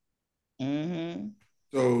do. Mm-hmm.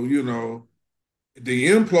 So, the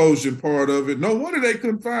implosion part of it, no wonder they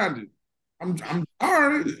couldn't find it. I'm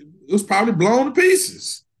sorry. It was probably blown to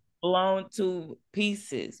pieces. Blown to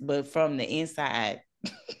pieces, but from the inside.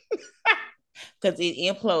 Because it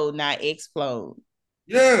implode, not explode.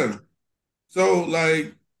 Yeah. So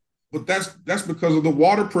like, but that's because of the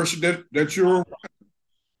water pressure that you're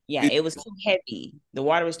Yeah, it, it was too heavy. The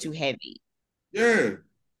water was too heavy yeah.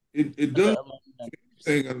 It for the does aluminum.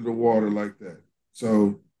 thing under the water like that.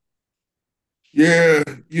 So yeah,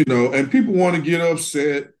 and people want to get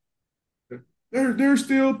upset. There's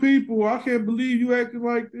still people. I can't believe you acting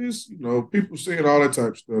like this. People saying all that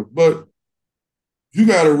type of stuff. But you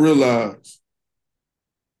got to realize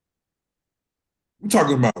we're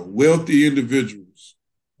talking about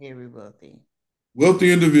Very wealthy.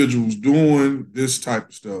 wealthy individuals doing this type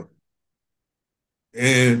of stuff.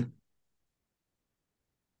 And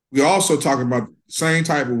we also talking about the same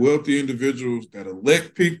type of wealthy individuals that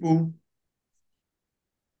elect people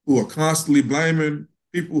who are constantly blaming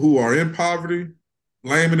people who are in poverty,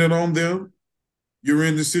 blaming it on them. You're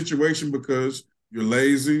in this situation because you're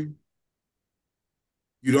lazy,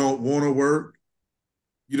 you don't want to work,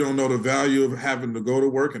 you don't know the value of having to go to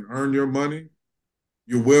work and earn your money,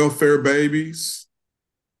 you're welfare babies,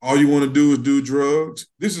 all you want to do is do drugs.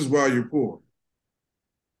 This is why you're poor.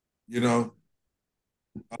 You know,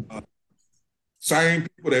 uh, same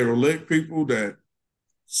people that elect people that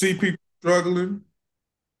see people struggling,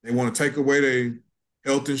 they want to take away their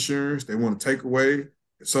health insurance. They want to take away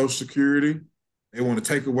their Social Security. They want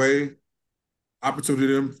to take away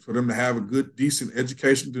opportunity for them to have a good, decent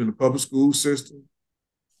education in the public school system.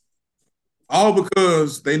 All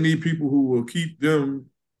because they need people who will keep them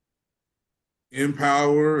in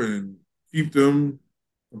power and keep them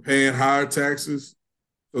from paying higher taxes.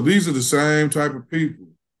 So these are the same type of people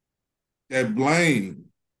that blame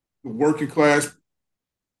the working class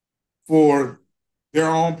for their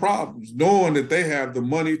own problems, knowing that they have the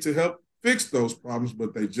money to help fix those problems,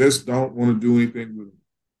 but they just don't want to do anything with them.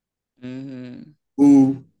 Mm-hmm.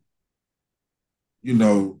 Who, you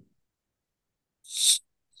know,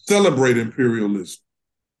 celebrate imperialism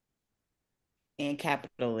And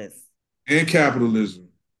capitalists. and capitalism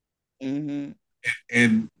Mm-hmm.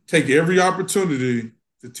 and take every opportunity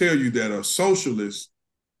to tell you that a socialist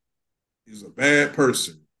is a bad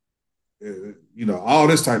person, all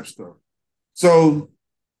this type of stuff. So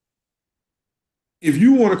if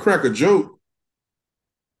you want to crack a joke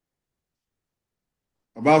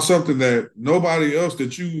about something that nobody else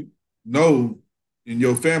that you know in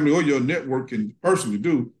your family or your network can personally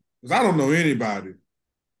do, because I don't know anybody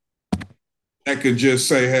that could just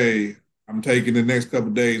say, hey, I'm taking the next couple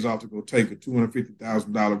of days off to go take a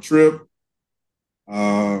 $250,000 trip.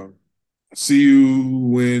 Uh, see you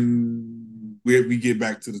when we get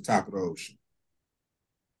back to the top of the ocean.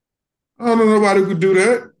 I don't know nobody who could do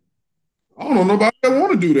that. I don't know nobody that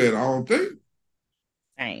want to do that. I don't think.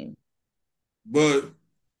 Same. But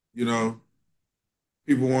you know,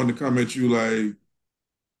 people want to come at you like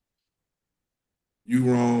you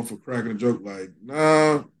wrong for cracking a joke. Like,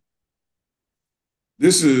 nah,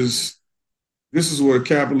 this is this is what a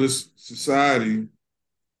capitalist society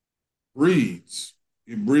breeds.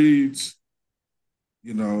 It breeds,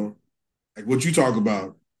 you know, like what you talk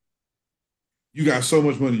about. You got so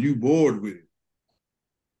much money, you bored with it.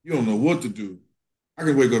 You don't know what to do. I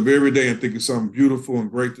can wake up every day and think of something beautiful and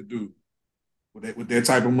great to do with that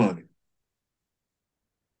type of money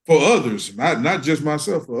for others, not just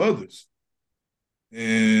myself, for others.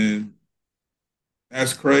 And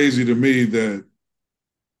that's crazy to me that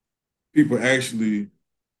people actually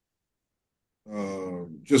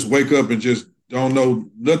just wake up and just don't know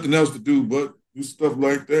nothing else to do but do stuff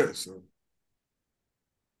like that. So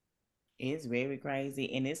It's very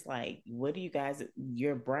crazy. And it's like, what do you guys,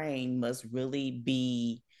 your brain must really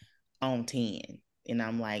be on 10. And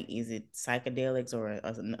I'm like, is it psychedelics or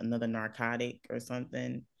another narcotic or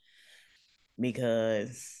something?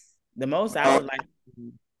 Because the most I I, would like,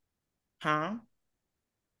 huh?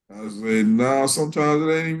 I say, nah, sometimes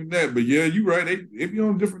it ain't even that. But yeah, you're right. They be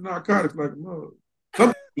on different narcotics like no. Some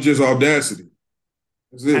people just audacity.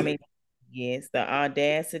 That's I it. mean, yes, the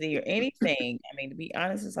audacity or anything. I mean, to be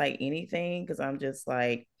honest, it's like anything because I'm just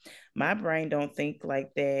like, my brain don't think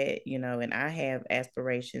like that, and I have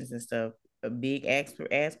aspirations and stuff, big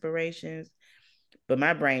aspirations, but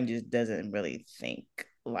my brain just doesn't really think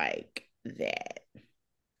like that.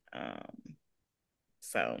 Um,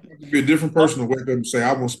 so You have to be a different person to wake up and say,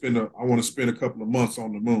 I want to spend a couple of months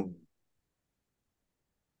on the moon.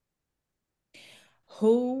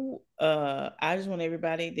 I just want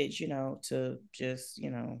everybody that, to just,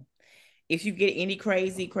 if you get any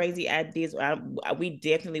crazy ideas, we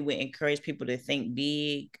definitely would encourage people to think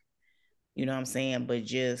big, you know what I'm saying, but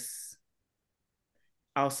just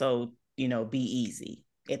also, be easy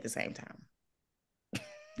at the same time.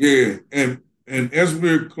 Yeah, and as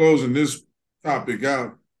we're closing this topic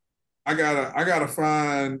out, I gotta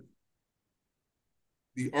find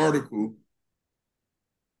the article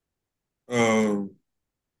uh,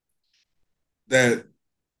 that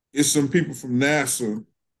it's some people from NASA.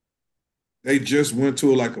 They just went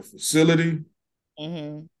to like a facility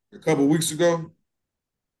Mm-hmm. a couple weeks ago,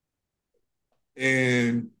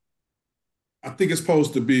 and I think it's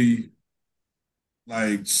supposed to be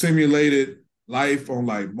like simulated life on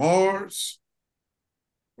like Mars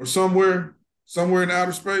or somewhere in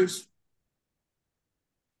outer space.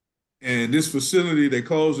 And this facility, they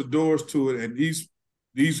closed the doors to it, and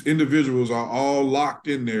these individuals are all locked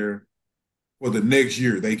in there for the next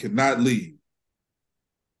year. They cannot leave.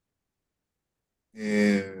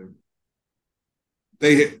 And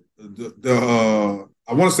I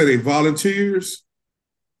want to say they volunteers,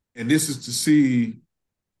 and this is to see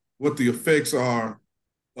what the effects are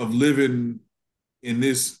of living in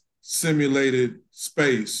this simulated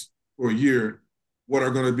space for a year. What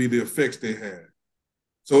are going to be the effects they have?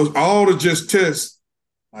 So it's all to just test,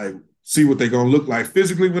 like see what they're going to look like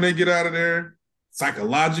physically when they get out of there,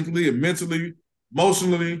 psychologically and mentally,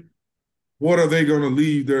 emotionally. What are they going to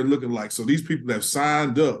leave there looking like? So these people have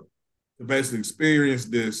signed up to basically experience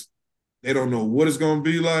this. They don't know what it's going to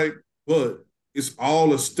be like, but it's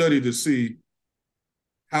all a study to see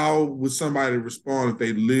how would somebody respond if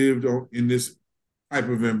they lived in this type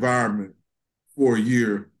of environment for a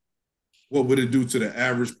year. What would it do to the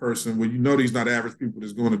average person? Well, these not average people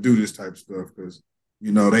that's going to do this type of stuff because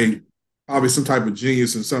they probably some type of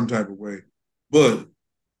genius in some type of way. But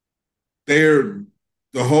they're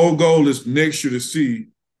the whole goal is next year to see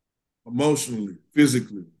emotionally,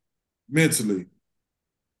 physically, mentally,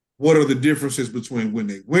 what are the differences between when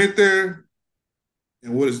they went there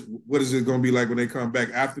And what is it going to be like when they come back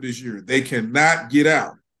after this year? They cannot get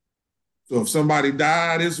out. So if somebody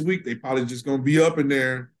died this week, they probably just going to be up in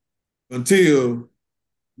there until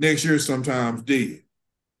next year, sometimes dead.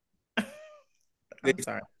 They, I'm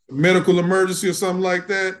sorry. medical emergency or something like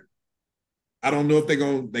that. I don't know if they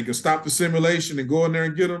can stop the simulation and go in there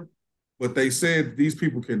and get them, but they said these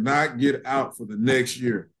people cannot get out for the next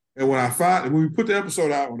year. And when we put the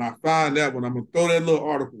episode out, when I find that one, I'm gonna throw that little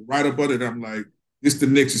article right up under it. I'm like, this is the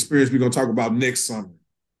next experience we're gonna talk about next summer.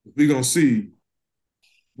 We're gonna see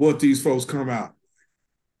what these folks come out.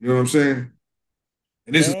 You know what I'm saying?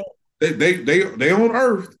 And this is And they on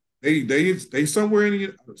Earth. They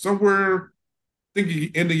somewhere I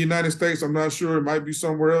think in the United States. I'm not sure. It might be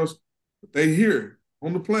somewhere else, but they here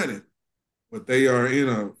on the planet. But they are in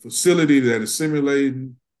a facility that is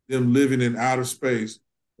simulating them living in outer space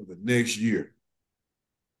for the next year.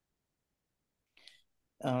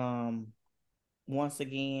 um, once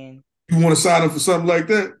again, You want to sign up for something like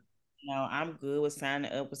that? no, I'm good with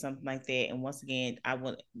signing up with something like that. And once again, I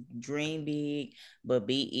want dream big, but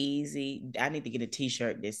be easy. I need to get a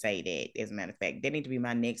T-shirt that say that. As a matter of fact, that need to be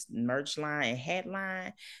my next merch line and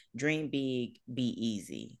headline. Dream big, be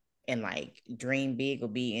easy, and like dream big will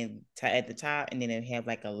be at the top, and then it'll have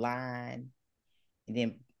like a line, and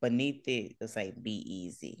then beneath it it'll say be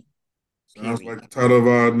easy. Sounds Period. like the title of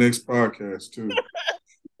our next podcast too.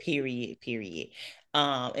 Period.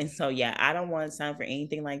 And so yeah, I don't want to sign for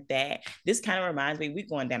anything like that. This kind of reminds me, we're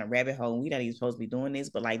going down a rabbit hole and we're not even supposed to be doing this,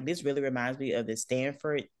 but like this really reminds me of the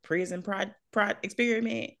Stanford prison prod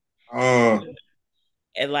experiment. Uh,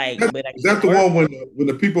 And like, that, but like is it that the worked. one when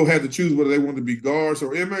the people had to choose whether they wanted to be guards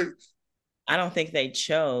or inmates? I don't think they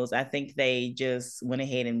chose. I think they just went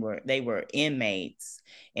ahead and they were inmates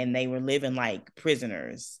and they were living like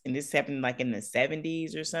prisoners. And this happened like in the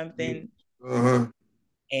 70s or something. Uh huh.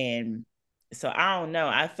 And so I don't know.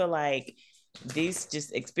 I feel like these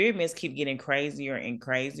just experiments keep getting crazier and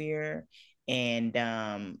crazier. And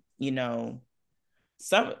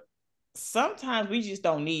some sometimes we just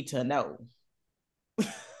don't need to know.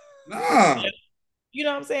 Nah, You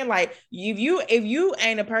know what I'm saying? Like if you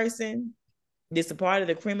ain't a person that's a part of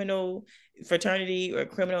the criminal fraternity or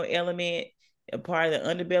criminal element, a part of the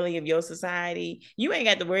underbelly of your society, you ain't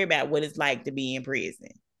got to worry about what it's like to be in prison.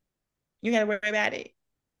 You got to worry about it.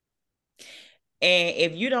 And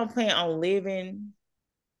if you don't plan on living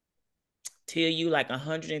till you like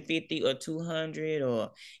 150 or 200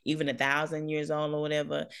 or even 1,000 years old or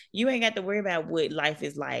whatever, you ain't got to worry about what life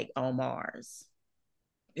is like on Mars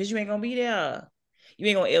because you ain't gonna be there. You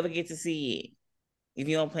ain't gonna ever get to see it if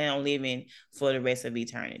you don't plan on living for the rest of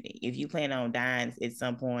eternity. If you plan on dying at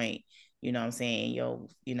some point, you know what I'm saying,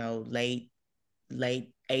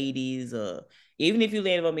 late 80s, or even if you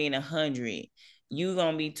live on being 100, you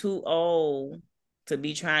gonna be too old to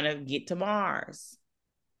be trying to get to Mars.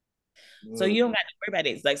 So uh, you don't got to worry about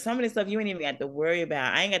it. It's like some of this stuff you ain't even got to worry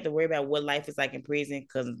about. I ain't got to worry about what life is like in prison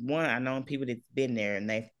because one, I know people that's been there and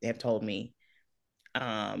they have told me it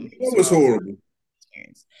some was of horrible.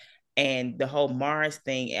 experience. And the whole Mars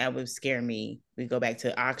thing, it would scare me. We go back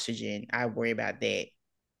to oxygen. I worry about that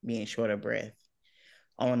being short of breath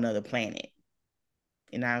on another planet.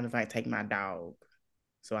 And I don't know if I take my dog,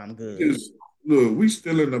 so I'm good. Because look, we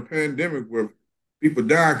still in a pandemic where people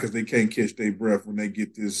die because they can't catch their breath when they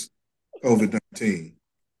get this COVID-19.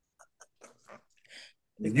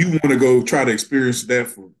 And you want to go try to experience that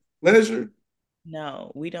for pleasure?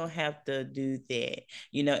 No, we don't have to do that.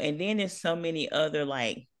 And then there's so many other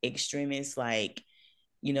like extremists, like,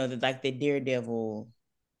 like the Daredevil,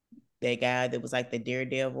 that guy that was like the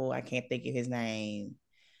Daredevil. I can't think of his name,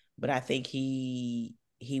 but I think he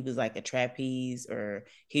was like a trapeze, or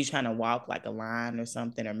he's trying to walk like a line or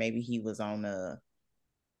something, or maybe he was on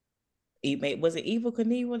was it Evil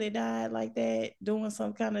Knievel that died like that doing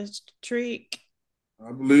some kind of trick?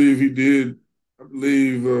 I believe he did. I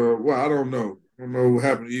believe, well, I don't know. I don't know what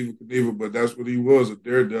happened to Evil Knievel, but that's what he was, a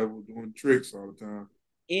daredevil doing tricks all the time.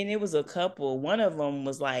 And it was a couple. One of them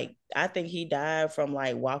was like, I think he died from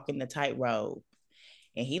like walking the tightrope,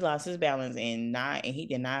 and he lost his balance and he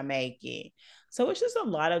did not make it. So it's just a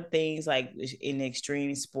lot of things like in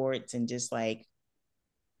extreme sports and just like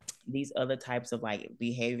these other types of like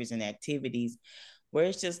behaviors and activities where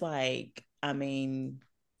it's just like, I mean,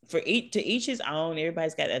 to each his own.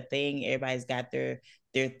 Everybody's got a thing. Everybody's got their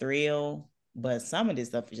thrill, but some of this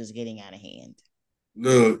stuff is just getting out of hand.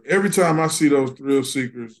 Look, every time I see those thrill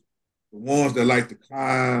seekers, the ones that like to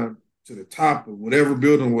climb to the top of whatever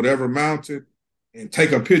building, whatever mountain, and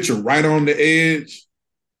take a picture right on the edge,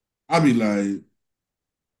 I be like,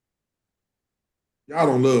 y'all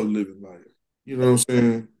don't love living life. You know what I'm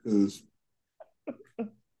saying? Because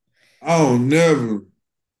I don't never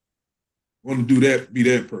want to do that, be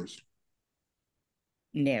that person.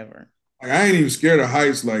 Never. Like I ain't even scared of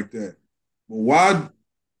heights like that. But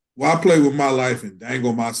why play with my life and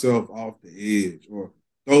dangle myself off the edge? Or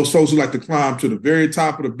those folks who like to climb to the very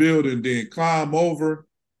top of the building, then climb over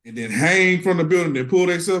and then hang from the building and pull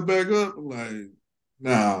themselves back up. I'm like,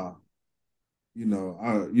 nah,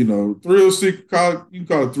 thrill seek you can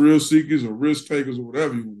call it thrill seekers or risk takers or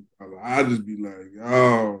whatever you want to call it. I just be like,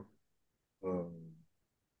 y'all, uh,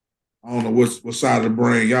 I don't know what side of the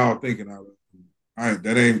brain y'all thinking of.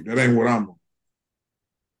 That ain't what I'm on.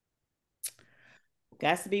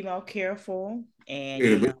 Got to be more careful. And,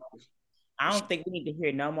 Yeah, but I don't think we need to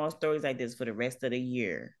hear no more stories like this for the rest of the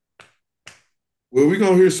year. well, we're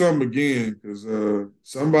gonna hear something again because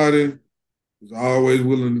somebody is always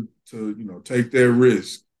willing to, take that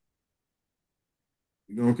risk.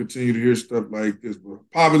 We're gonna continue to hear stuff like this, but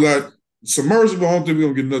probably like submersible. I don't think we're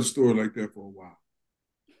gonna get another story like that for a while.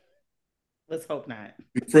 Let's hope not.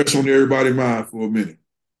 Be fresh on everybody's mind for a minute.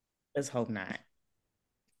 Let's hope not.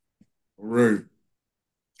 All right.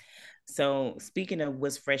 So, speaking of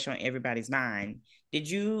what's fresh on everybody's mind, did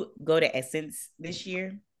you go to Essence this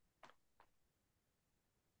year?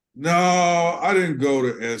 No, I didn't go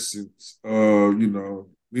to Essence.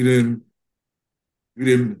 We didn't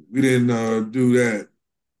do that.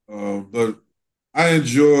 But I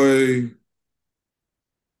enjoy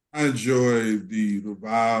I enjoy the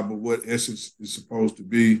vibe of what Essence is supposed to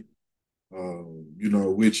be.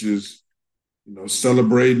 Which is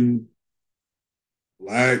celebrating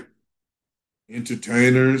black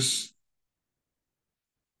entertainers,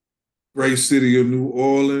 great city of New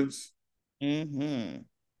Orleans. Mm-hmm.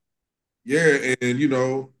 Yeah,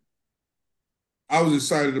 and I was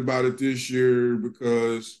excited about it this year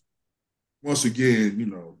because once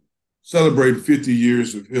again, celebrating 50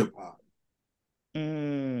 years of hip hop.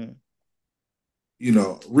 Mm.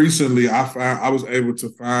 Recently I was able to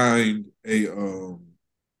find a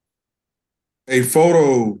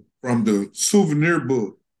photo from the souvenir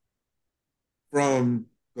book from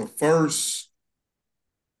the first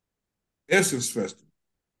Essence Festival.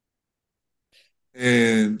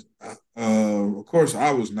 And of course,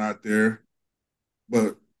 I was not there,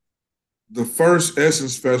 but the first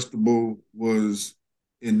Essence Festival was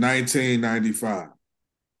in 1995.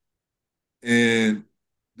 And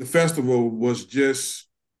the festival was just,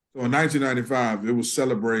 so in 1995, it was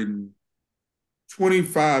celebrating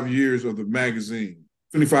 25 years of the magazine,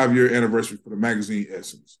 25-year anniversary for the magazine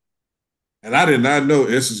Essence. And I did not know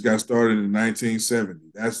Essence got started in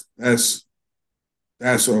 1970.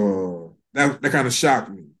 That kind of shocked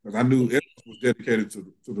me because I knew Essence was dedicated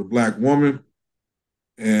to the black woman,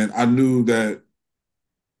 and I knew that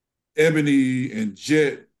Ebony and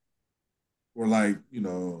Jet were like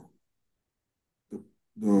the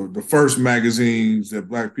the first magazines that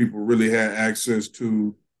black people really had access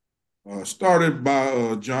to. Started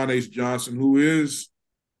by John H. Johnson, who is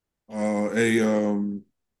a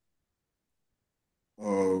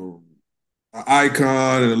uh, an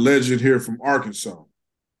icon and a legend here from Arkansas.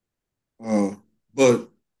 But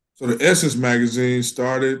so the Essence magazine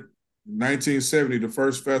started in 1970. The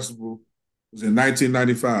first festival was in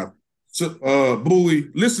 1995. So, Bowie,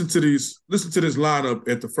 listen to this lineup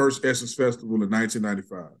at the first Essence Festival in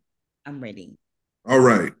 1995. I'm ready. All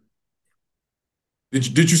right.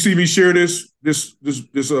 Did you see me share this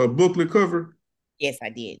booklet cover? Yes, I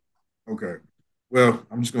did. Okay. Well,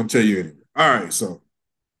 I'm just gonna tell you anyway. All right. So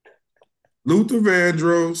Luther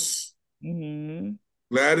Vandross, Mm-hmm.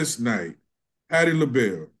 Gladys Knight, Patti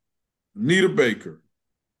LaBelle, Anita Baker,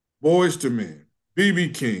 Boyz II Men, B.B.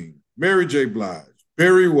 King, Mary J. Blige,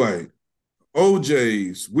 Barry White,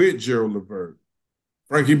 OJ's with Gerald Levert,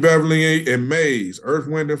 Frankie Beverly and Mays, Earth,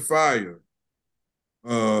 Wind and Fire,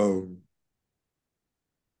 um,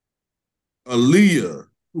 Aaliyah.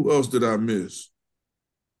 Who else did I miss?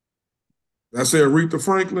 Did I say Aretha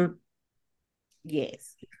Franklin?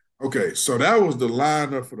 Yes. Okay, so that was the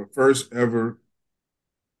lineup for the first ever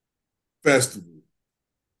festival.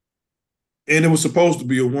 And it was supposed to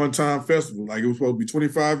be a one-time festival. Like it was supposed to be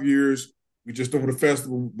 25 years. We just doing a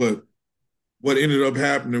festival. But what ended up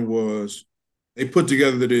happening was they put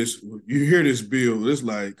together this, you hear this bill, it's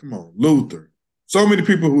like, come on, Luther. So many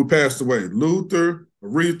people who passed away. Luther,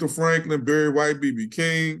 Aretha Franklin, Barry White, B.B.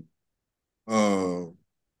 King,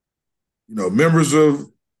 members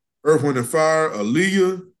of Earth, Wind, and Fire,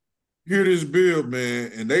 Aaliyah. Hear this bill,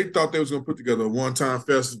 man, and they thought they was gonna put together a one-time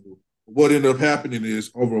festival. What ended up happening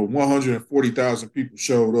is over 140,000 people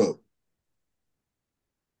showed up,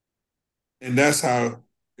 and that's how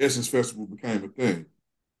Essence Festival became a thing.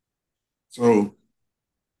 So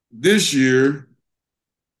this year,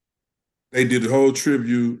 they did the whole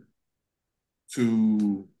tribute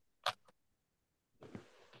to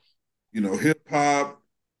hip hop.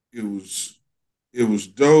 It was it was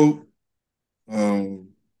dope, um,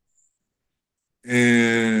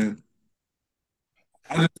 and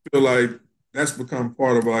I just feel like that's become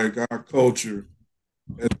part of like our culture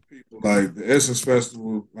as people. Like the Essence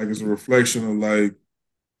Festival, like is a reflection of like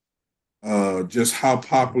just how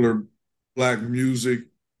popular black music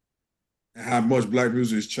and how much black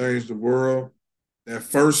music has changed the world. That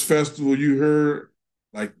first festival you heard,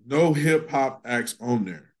 like no hip hop acts on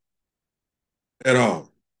there at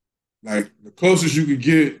all. Like the closest you could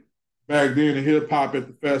get back then to hip hop at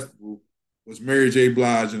the festival was Mary J.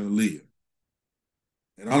 Blige and Aaliyah.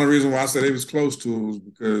 And the only reason why I said they was close to it was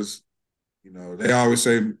because they always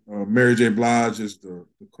say Mary J. Blige is the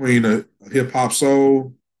queen of hip hop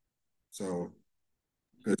soul. So,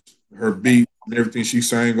 because her beat and everything she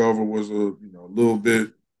sang over was a little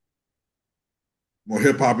bit more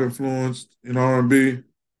hip hop influenced in R&B.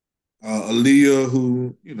 Aaliyah,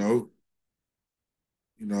 who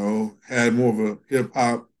had more of a hip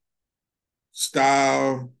hop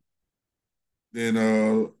style than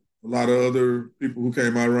a lot of other people who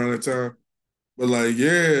came out around that time. But like,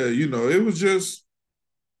 yeah, it's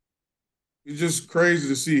just crazy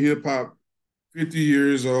to see hip hop 50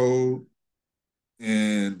 years old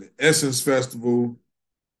and the Essence Festival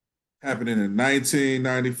happening in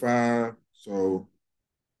 1995. So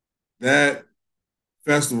that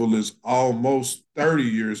festival is almost 30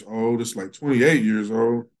 years old. It's like 28 years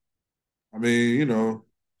old. I mean, 29.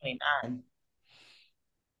 I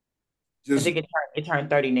just think it turned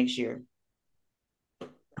 30 next year.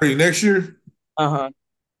 next year. Uh-huh.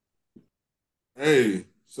 Hey,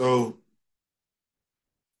 so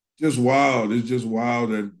just wild. It's just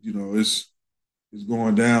wild that, it's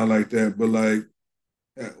going down like that. But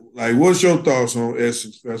like, what's your thoughts on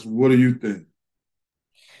Essence Festival? What do you think?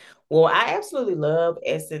 Well, I absolutely love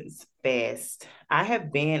Essence Fest. I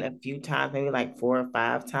have been a few times, maybe like 4 or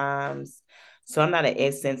 5 times. So I'm not an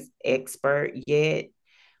Essence expert yet,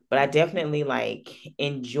 but I definitely like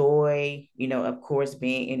enjoy, of course,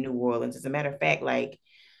 being in New Orleans. As a matter of fact, like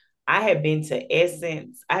I have been to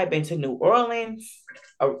Essence, I have been to New Orleans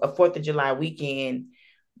a 4th of July weekend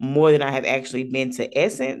more than I have actually been to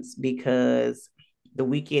Essence because the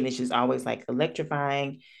weekend is just always like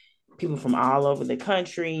electrifying. People from all over the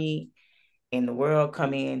country and the world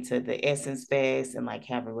come into the Essence Fest and like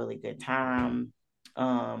have a really good time.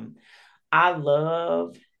 Um, I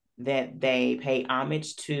love that they pay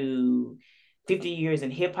homage to 50 years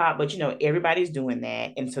in hip hop, but everybody's doing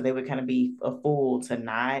that. And so they would kind of be a fool to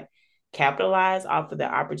not capitalize off of the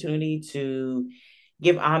opportunity to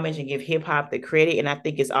give homage and give hip hop the credit. And I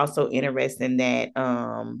think it's also interesting that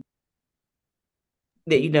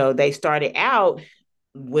they started out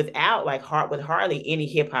without like with hardly any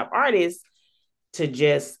hip hop artists to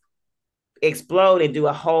just explode and do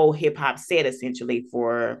a whole hip hop set essentially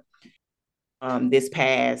for this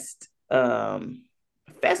past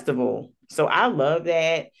festival. So I love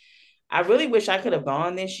that. I really wish I could have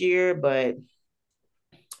gone this year, but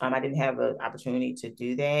I didn't have an opportunity to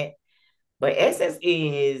do that. But Essence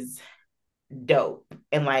is dope.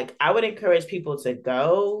 And like I would encourage people to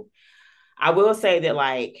go. I will say that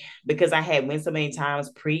like because I had went so many times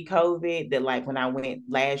pre-COVID that like when I went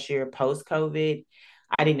last year post-COVID,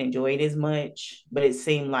 I didn't enjoy it as much. But it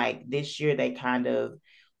seemed like this year they kind of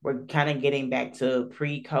were kind of getting back to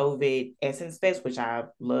pre-COVID Essence Fest, which I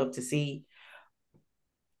love to see.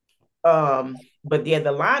 But yeah,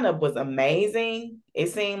 the lineup was amazing. It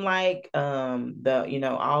seemed like all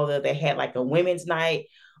the they had like a women's night,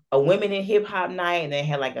 a women in hip hop night, and they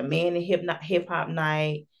had like a men in hip hop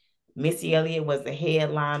night. Missy Elliott was the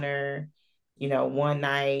headliner, one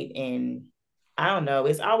night, and I don't know.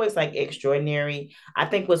 It's always like extraordinary. I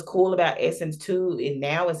think what's cool about Essence too, and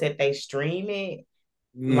now is that they stream it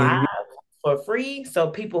live Mhm. for free. So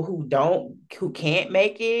people who can't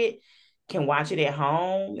make it can watch it at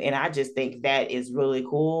home. And I just think that is really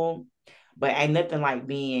cool. But ain't nothing like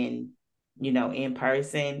being, in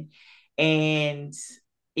person. And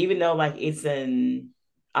even though like it's an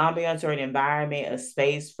ambiance or an environment, a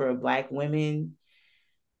space for Black women,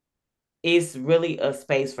 it's really a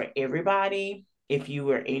space for everybody. If you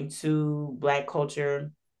were into Black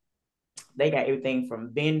culture, they got everything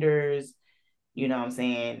from vendors. You know what I'm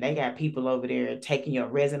saying? They got people over there taking your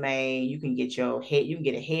resume. You can get a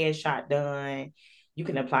headshot done. You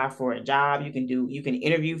can apply for a job. You can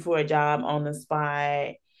interview for a job on the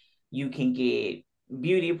spot. You can get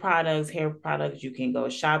beauty products, hair products. You can go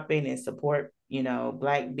shopping and support,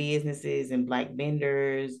 Black businesses and Black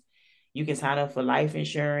vendors. You can sign up for life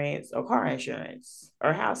insurance or car insurance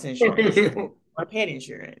or house insurance or pet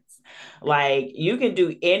insurance. Like you can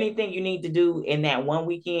do anything you need to do in that one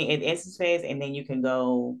weekend at Essence Fest, and then you can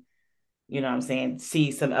go, you know what I'm saying,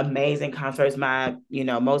 see some amazing concerts. My,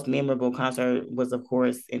 most memorable concert was, of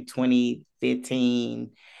course, in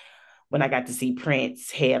 2015 when I got to see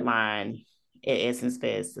Prince headline at Essence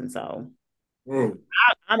Fest. And so Oh,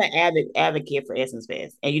 I'm an advocate for Essence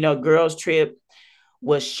Fest. And Girls Trip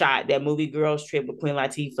was shot. That movie Girls Trip with Queen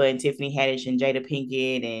Latifah and Tiffany Haddish and Jada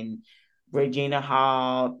Pinkett and Regina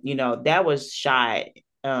Hall, that was shot.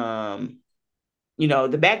 The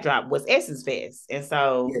backdrop was Essence Fest. And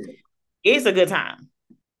so yeah. it's a good time.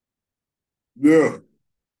 Yeah,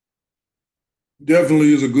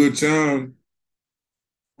 definitely is a good time.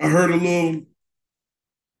 I heard a little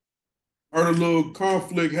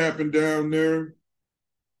conflict happen down there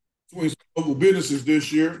between some local businesses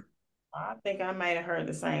this year. I think I might have heard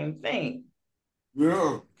the same thing.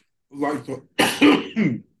 Yeah, like the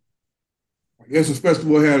I guess the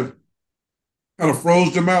festival had kind of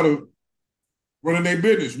froze them out of running their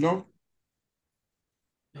business.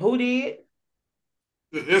 Who did?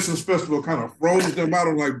 The Essence Festival kind of froze them out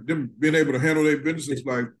of like them being able to handle their businesses,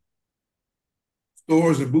 like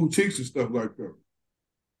stores and boutiques and stuff like that.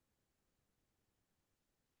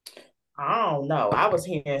 I don't know. I was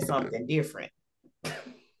hearing something different.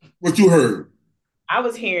 What you heard? I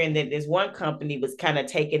was hearing that this one company was kind of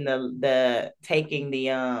taking the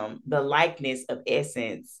likeness of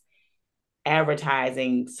Essence,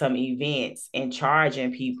 advertising some events and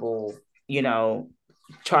charging people,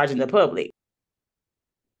 charging the public.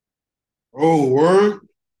 Oh, word.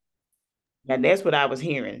 Now that's what I was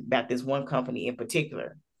hearing about this one company in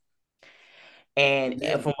particular. And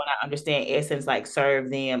Yeah. from what I understand, Essence like served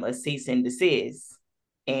them a cease and desist.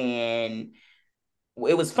 And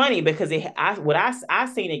it was funny because I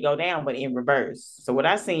seen it go down, but in reverse. So what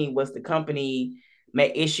I seen was the company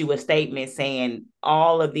may issue a statement saying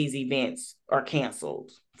all of these events are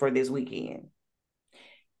canceled for this weekend.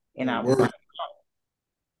 And Oh, word.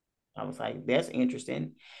 I was like, that's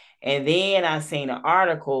interesting. And then I seen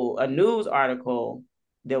a news article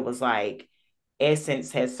that was like,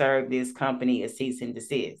 Essence has served this company a cease and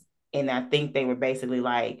desist. And I think they were basically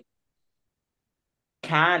like,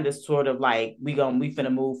 kind of sort of like, we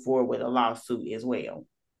finna move forward with a lawsuit as well.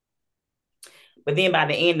 But then by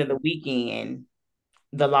the end of the weekend,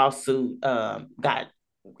 the lawsuit got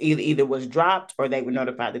either was dropped or they were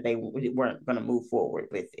notified that they weren't going to move forward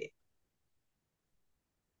with it.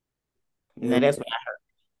 Now Okay. that's what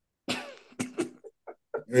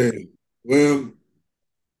Hey, well,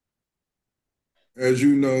 as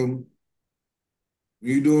you know, when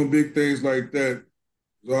you're doing big things like that,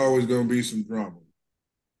 there's always going to be some drama.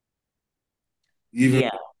 Even yeah,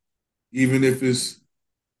 even if it's,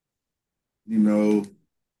 you know,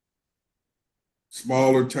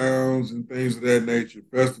 smaller towns and things of that nature,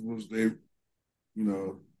 festivals, you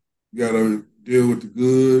got to deal with the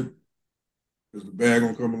good because the bad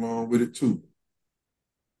gonna come along with it too.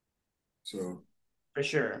 So for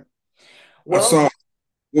sure. I Well, saw.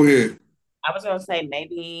 Go ahead. I was gonna say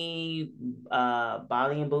maybe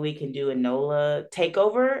Bali and Bowie can do a NOLA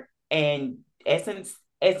takeover and Essence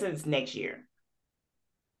next year.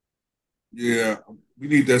 Yeah, we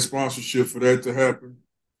need that sponsorship for that to happen.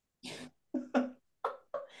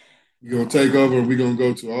 We're gonna take over. And we're gonna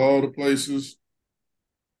go to all the places,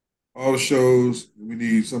 all the shows. We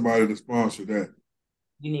need somebody to sponsor that.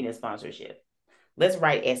 You need a sponsorship. Let's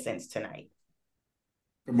write Essence tonight.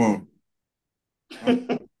 Come on.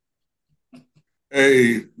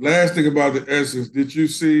 Hey, last thing about the Essence, did you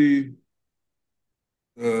see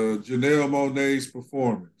Janelle Monae's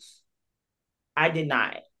performance? I did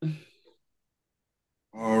not.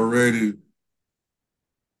 Already.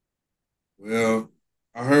 Well,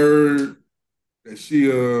 I heard that she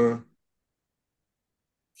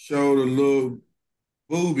showed a little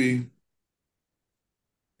boobie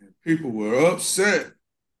and people were upset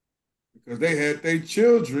because they had their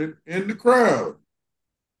children in the crowd.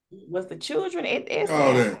 Was the children at All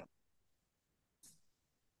Essence? that.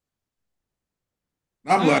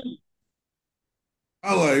 And Mm,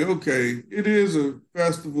 I'm like, okay, it is a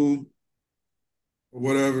festival or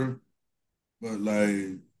whatever, but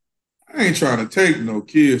like, I ain't trying to take no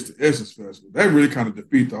kids to Essence Festival. That really kind of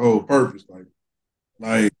defeat the whole purpose.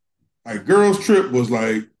 Like, like Girls Trip was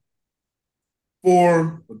like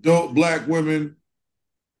four adult black women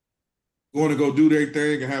going to go do their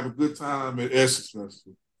thing and have a good time at Essence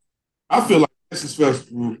Festival. I feel like Essence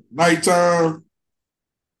Festival, nighttime,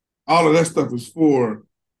 all of that stuff is for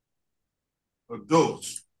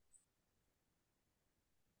adults.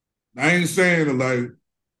 I ain't saying that like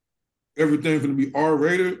everything's gonna be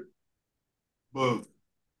R-rated, but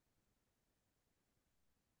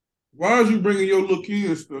why is you bringing your little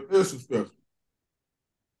kids to Essence Festival?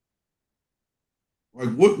 Like,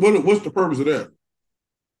 what's the purpose of that?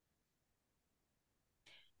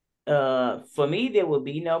 For me, there would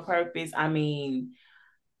be no purpose. I mean,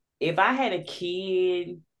 if I had a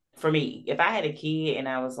kid, for me, if I had a kid and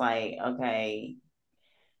I was like, okay,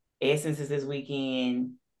 Essence is this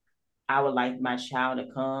weekend, I would like my child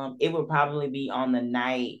to come, it would probably be on the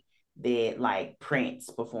night that like Prince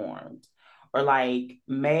performed, or like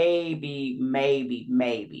maybe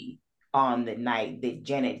on the night that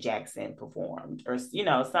Janet Jackson performed, or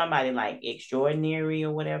somebody like extraordinary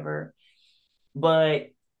or whatever. But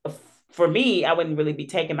for me, I wouldn't really be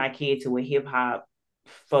taking my kid to a hip hop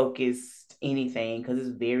focused anything because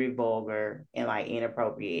it's very vulgar and like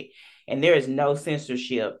inappropriate. And there is no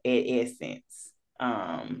censorship at Essence.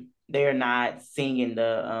 They're not singing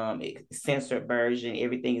the censored version.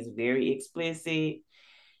 Everything is very explicit,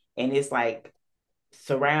 and it's like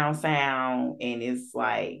surround sound, and it's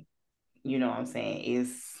like, what I'm saying,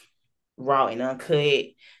 it's raw and uncut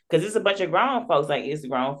because it's a bunch of grown folks. Like, it's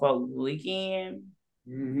grown folks weekend.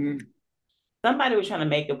 Mm-hmm. Somebody was trying to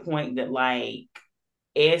make a point that like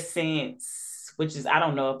Essence, which is, I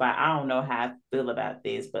don't know how I feel about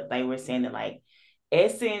this, but they were saying that like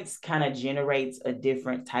Essence kind of generates a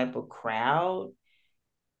different type of crowd.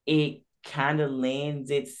 It kind of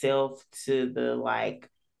lends itself to the like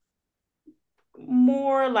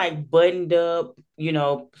more like buttoned up,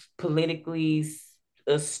 politically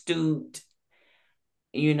astute,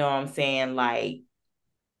 what I'm saying, like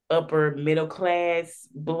upper middle class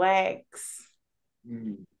blacks.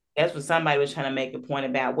 Mm-hmm. That's what somebody was trying to make a point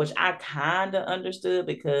about, which I kind of understood,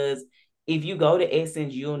 because if you go to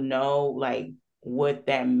Essence, you'll know like what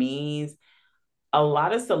that means. A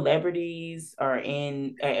lot of celebrities are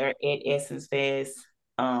at Essence Fest.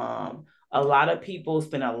 A lot of people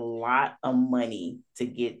spend a lot of money to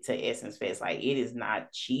get to Essence Fest. Like, it is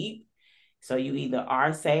not cheap. So you either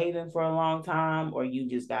are saving for a long time or you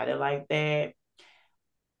just got it like that.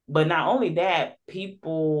 But not only that,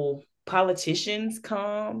 politicians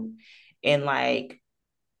come and like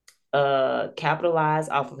capitalize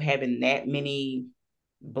off of having that many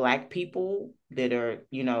black people that are,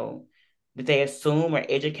 that they assume are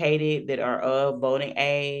educated, that are of voting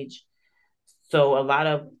age. So a lot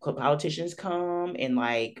of politicians come and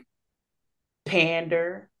like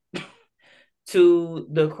pander to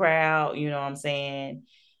the crowd, you know what I'm saying?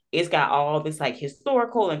 It's got all this like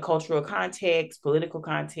historical and cultural context, political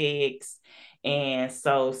context. And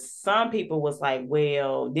so some people was like,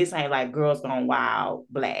 well, this ain't like Girls Gone Wild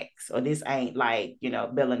blacks, or this ain't like,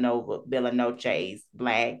 Bella Noche's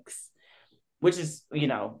blacks, which is,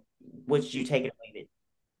 which you take it or leave it.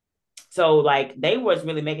 So like they was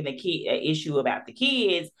really making a issue about the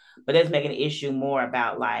kids, but that's making an issue more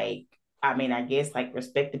about like, I mean, I guess like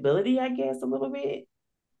respectability, I guess a little bit.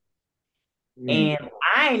 And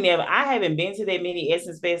I haven't been to that many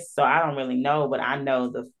Essence Fest, so I don't really know, but I know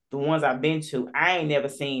the ones I've been to, I ain't never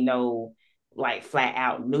seen no like flat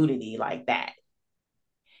out nudity like that.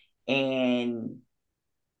 And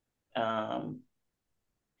um,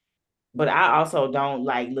 but I also don't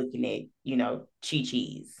like looking at,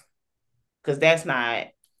 chi-chis, because that's not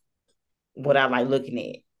what I like looking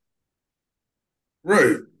at.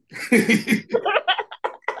 Right. There's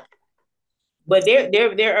But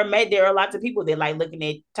there are lots of people that like looking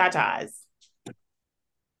at tatas,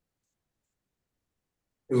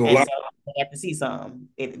 a and lot. so they have to see some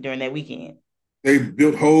during that weekend. They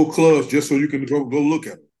built whole clubs just so you can go look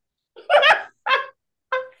at them.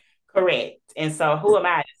 Correct. And so who am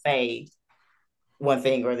I to say one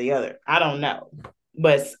thing or the other? I don't know.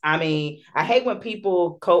 But I mean, I hate when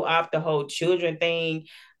people co-opt the whole children thing.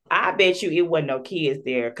 I bet you it wasn't no kids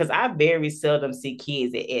there, because I very seldom see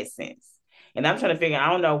kids at Essence. And I'm trying to figure, I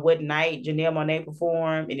don't know what night Janelle Monáe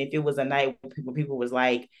performed, and if it was a night where people was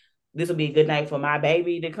like, this would be a good night for my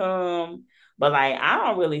baby to come. But like, I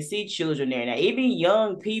don't really see children there now. Even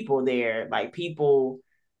young people there, like people,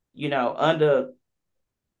 under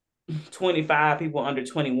 25, people under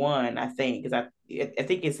 21, I think, because I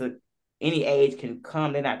think it's any age can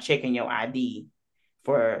come. They're not checking your ID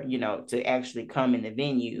for, to actually come in the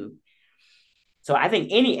venue. So I think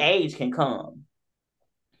any age can come.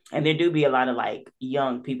 And there do be a lot of like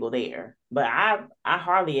young people there. But I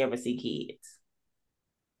hardly ever see kids.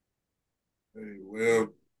 Hey, well,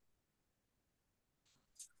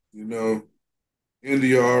 you know,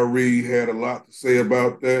 India already had a lot to say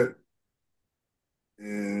about that.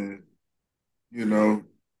 And, a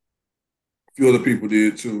few other people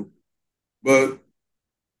did too. But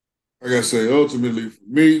like I say, ultimately for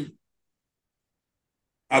me,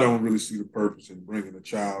 I don't really see the purpose in bringing a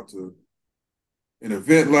child to an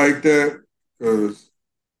event like that because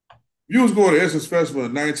if you was going to Essence Festival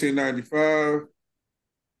in 1995,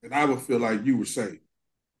 then I would feel like you were safe.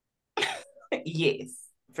 Yes,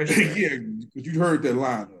 for sure. Yeah, because you heard that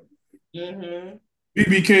lineup. Mm-hmm.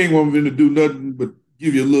 BB King wasn't going to do nothing but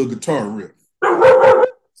give you a little guitar riff.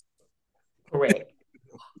 Correct.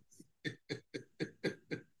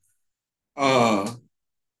 Uh,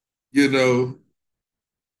 you know,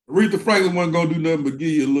 Aretha Franklin wasn't going to do nothing but give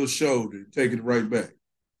you a little shoulder and take it right back.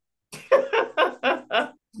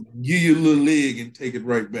 Give you a little leg and take it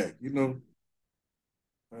right back.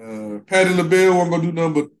 Patti LaBelle wasn't going to do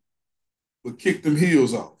nothing but kick them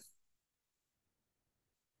heels off.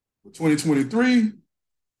 For 2023,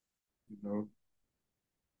 you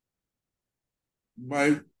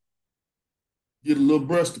might get a little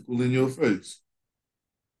breasticle in your face.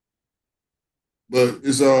 But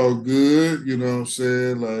it's all good, you know what I'm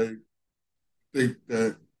saying? Like, I think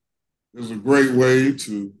that there's a great way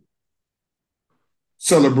to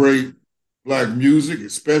celebrate Black music,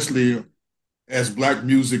 especially as Black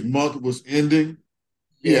Music Month was ending.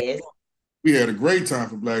 We had, Yes, we had a great time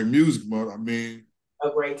for Black Music Month. I mean, a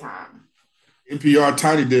great time. NPR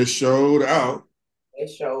Tiny Desk showed out. It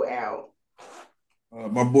showed out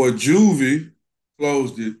My boy Juvie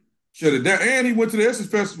closed it, shut it down, and he went to the Essence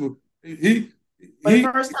Festival. for the He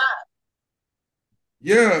first time.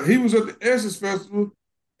 Yeah, he was at the Essence Festival,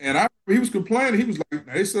 and he was complaining. He was like,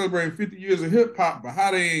 "Now they celebrating 50 years of hip hop, but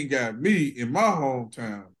how they ain't got me in my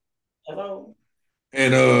hometown?" Hello.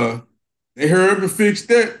 And they heard and fixed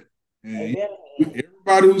that. And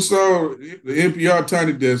everybody who saw the NPR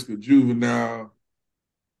Tiny Desk of Juvenile,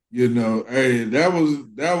 hey, that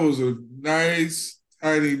was a nice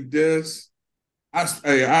tiny desk. I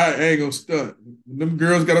ain't gonna stunt. When them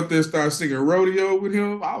girls got up there and started singing rodeo with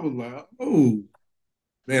him, I was like, oh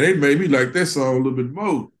man, they made me like that song a little bit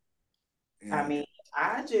more. I And mean,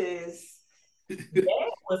 I just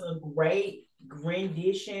that was a great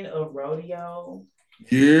rendition of rodeo.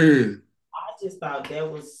 yeah, I just thought that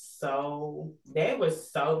was so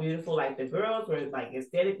beautiful. Like the girls were like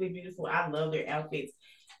aesthetically beautiful. I love their outfits,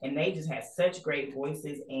 and they just had such great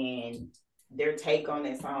voices. And their take on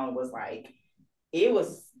that song was like it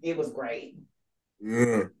was great.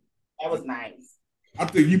 yeah. That was nice. I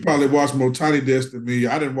think you probably watched more Tiny Desk than me.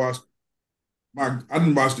 I didn't watch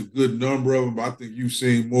a good number of them, but I think you've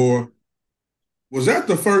seen more. Was that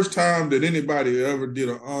the first time that anybody ever did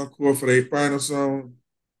an encore for their final song?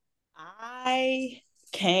 I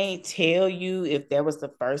can't tell you if that was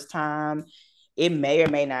the first time. It may or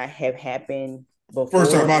may not have happened First before.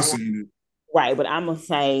 time I seen Right, but I'm gonna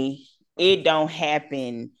say it don't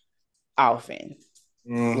happen often.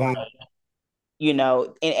 it. Uh-huh. Like,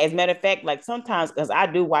 and as a matter of fact, like sometimes because I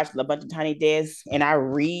do watch a bunch of Tiny Desks and I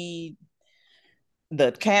read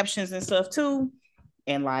the captions and stuff too.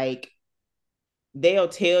 And like they'll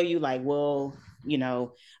tell you, like, well, I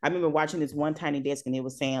remember watching this one Tiny Desk and it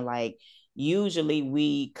was saying like usually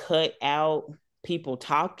we cut out people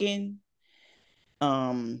talking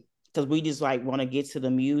because we just like want to get to the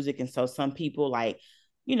music. And so some people like,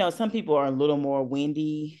 some people are a little more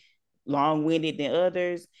windy, long-winded than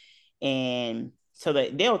others. And so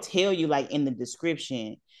that they'll tell you like in the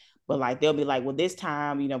description, but like they'll be like, well, this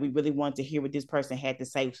time, we really want to hear what this person had to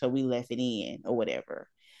say, so we left it in or whatever.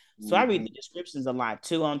 So I read Mhm. the descriptions a lot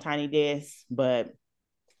too on Tiny Desk, but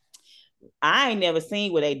I ain't never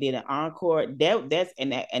seen where they did an encore. That's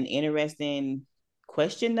an interesting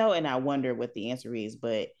question though, and I wonder what the answer is.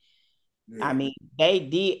 But I Yeah. mean, they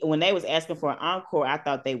did when they was asking for an encore. I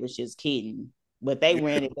thought they was just kidding, but they Yeah.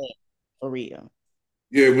 ran it back for real.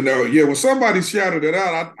 When somebody shouted it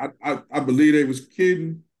out, I believe they was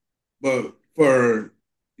kidding. But for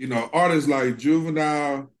artists like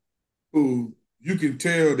Juvenile, who you can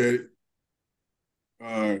tell that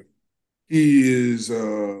uh, he is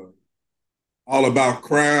all about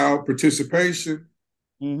crowd participation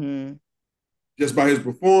Mm-hmm. just by his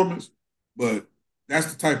performance. But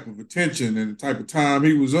that's the type of attention and the type of time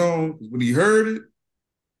he was on. 'Cause when he heard it,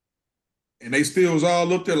 and they still was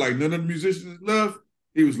all up there like none of the musicians left,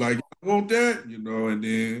 he was like, "I want that," and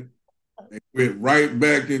then they went right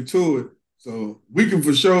back into it. So we can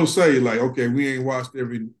for sure say, like, okay, we ain't watched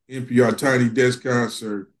every NPR Tiny Desk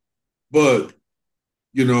concert, but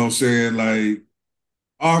you know what I'm saying, like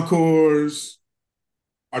encores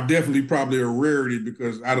are definitely probably a rarity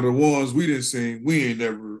because out of the ones we didn't sing,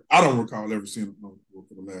 I don't recall ever seeing them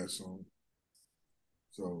for the last song.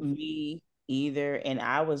 So Me either. And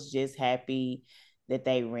I was just happy that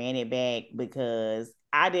they ran it back because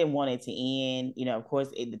I didn't want it to end. Of course,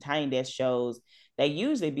 the Tiny Desk shows they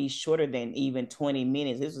usually be shorter than even 20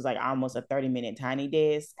 minutes. This was like almost a 30-minute tiny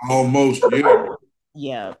desk. Almost, yeah.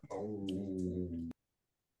 Yeah.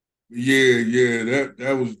 Yeah,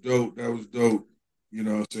 that was dope. That was dope. You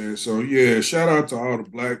know what I'm saying? So yeah, shout out to all the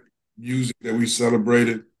black music that we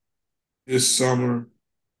celebrated this summer.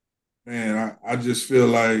 Man, I just feel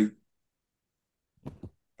like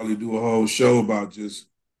probably do a whole show about just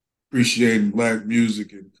appreciating black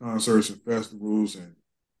music and concerts and festivals and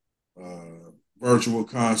virtual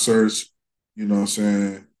concerts, you know what I'm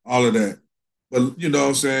saying? All of that. But you know what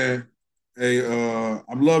I'm saying? Hey,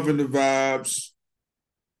 I'm loving the vibes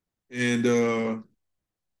and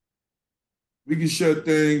we can shut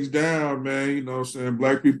things down, man. You know what I'm saying?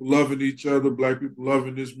 Black people loving each other, black people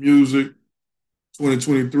loving this music,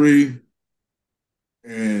 2023.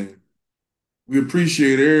 And we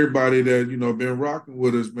appreciate everybody that, you know, been rocking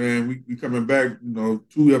with us, man. We coming back, you know,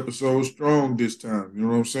 2 episodes strong this time. You know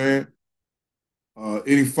what I'm saying?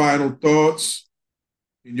 Any final thoughts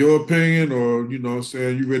in your opinion, or you know what I'm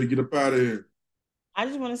saying, you ready to get up out of here? I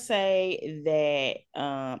just want to say that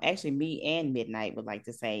actually me and Midnight would like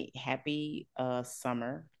to say happy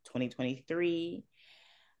summer 2023.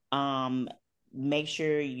 Um make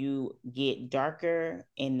sure you get darker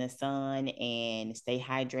in the sun and stay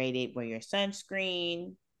hydrated, wear your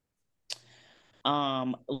sunscreen.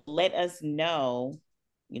 Let us know,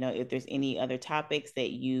 if there's any other topics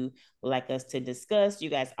that you would like us to discuss. You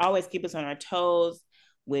guys always keep us on our toes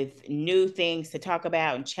with new things to talk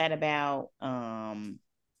about and chat about.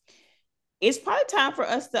 It's probably time for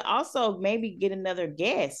us to also maybe get another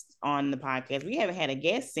guest on the podcast. We haven't had a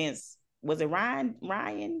guest since, was it Ryan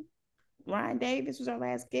Davis was our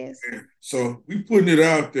last guest. So we putting it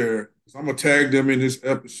out there. I'm gonna tag them in this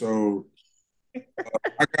episode.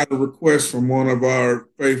 I got a request from one of our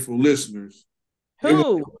faithful listeners.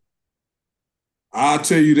 Who? I'll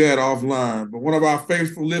tell you that offline. But one of our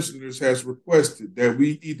faithful listeners has requested that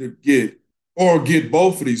we either get or get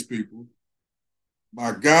both of these people.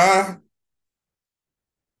 My guy,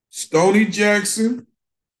 Stoney Jackson,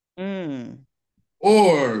 Mm.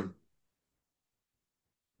 or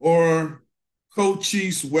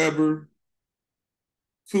Cochise Weber,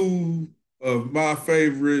 two of my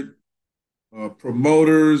favorite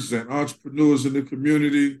promoters and entrepreneurs in the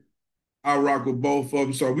community. I rock with both of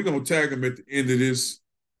them. So we're going to tag them at the end of this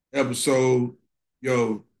episode.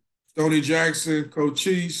 Yo, Stoney Jackson,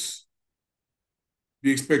 Cochise,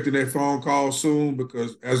 be expecting that phone call soon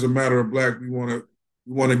because as a matter of black, we want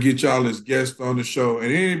to get y'all as guests on the show.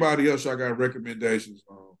 And anybody else y'all got recommendations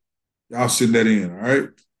on, y'all send that in, all right?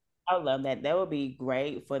 I love that. That would be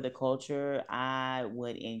great for the culture. I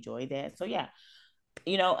would enjoy that. So yeah,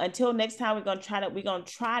 until next time, we're gonna try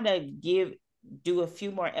to do a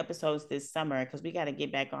few more episodes this summer because we got to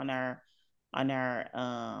get back on our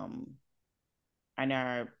um on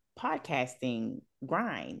our podcasting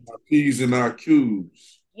grind. Our P's and our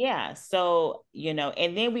Q's. Yeah. So,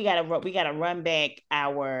 and then we gotta run back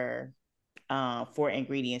our four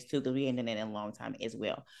ingredients too, because we ain't done it in a long time as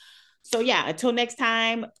well. So yeah, until next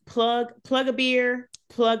time, plug a beer,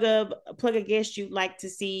 plug a guest you'd like to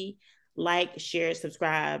see, like, share,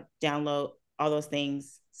 subscribe, download, all those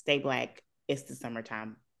things. Stay black. It's the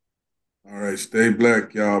summertime. All right, stay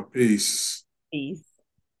black, y'all. Peace. Peace.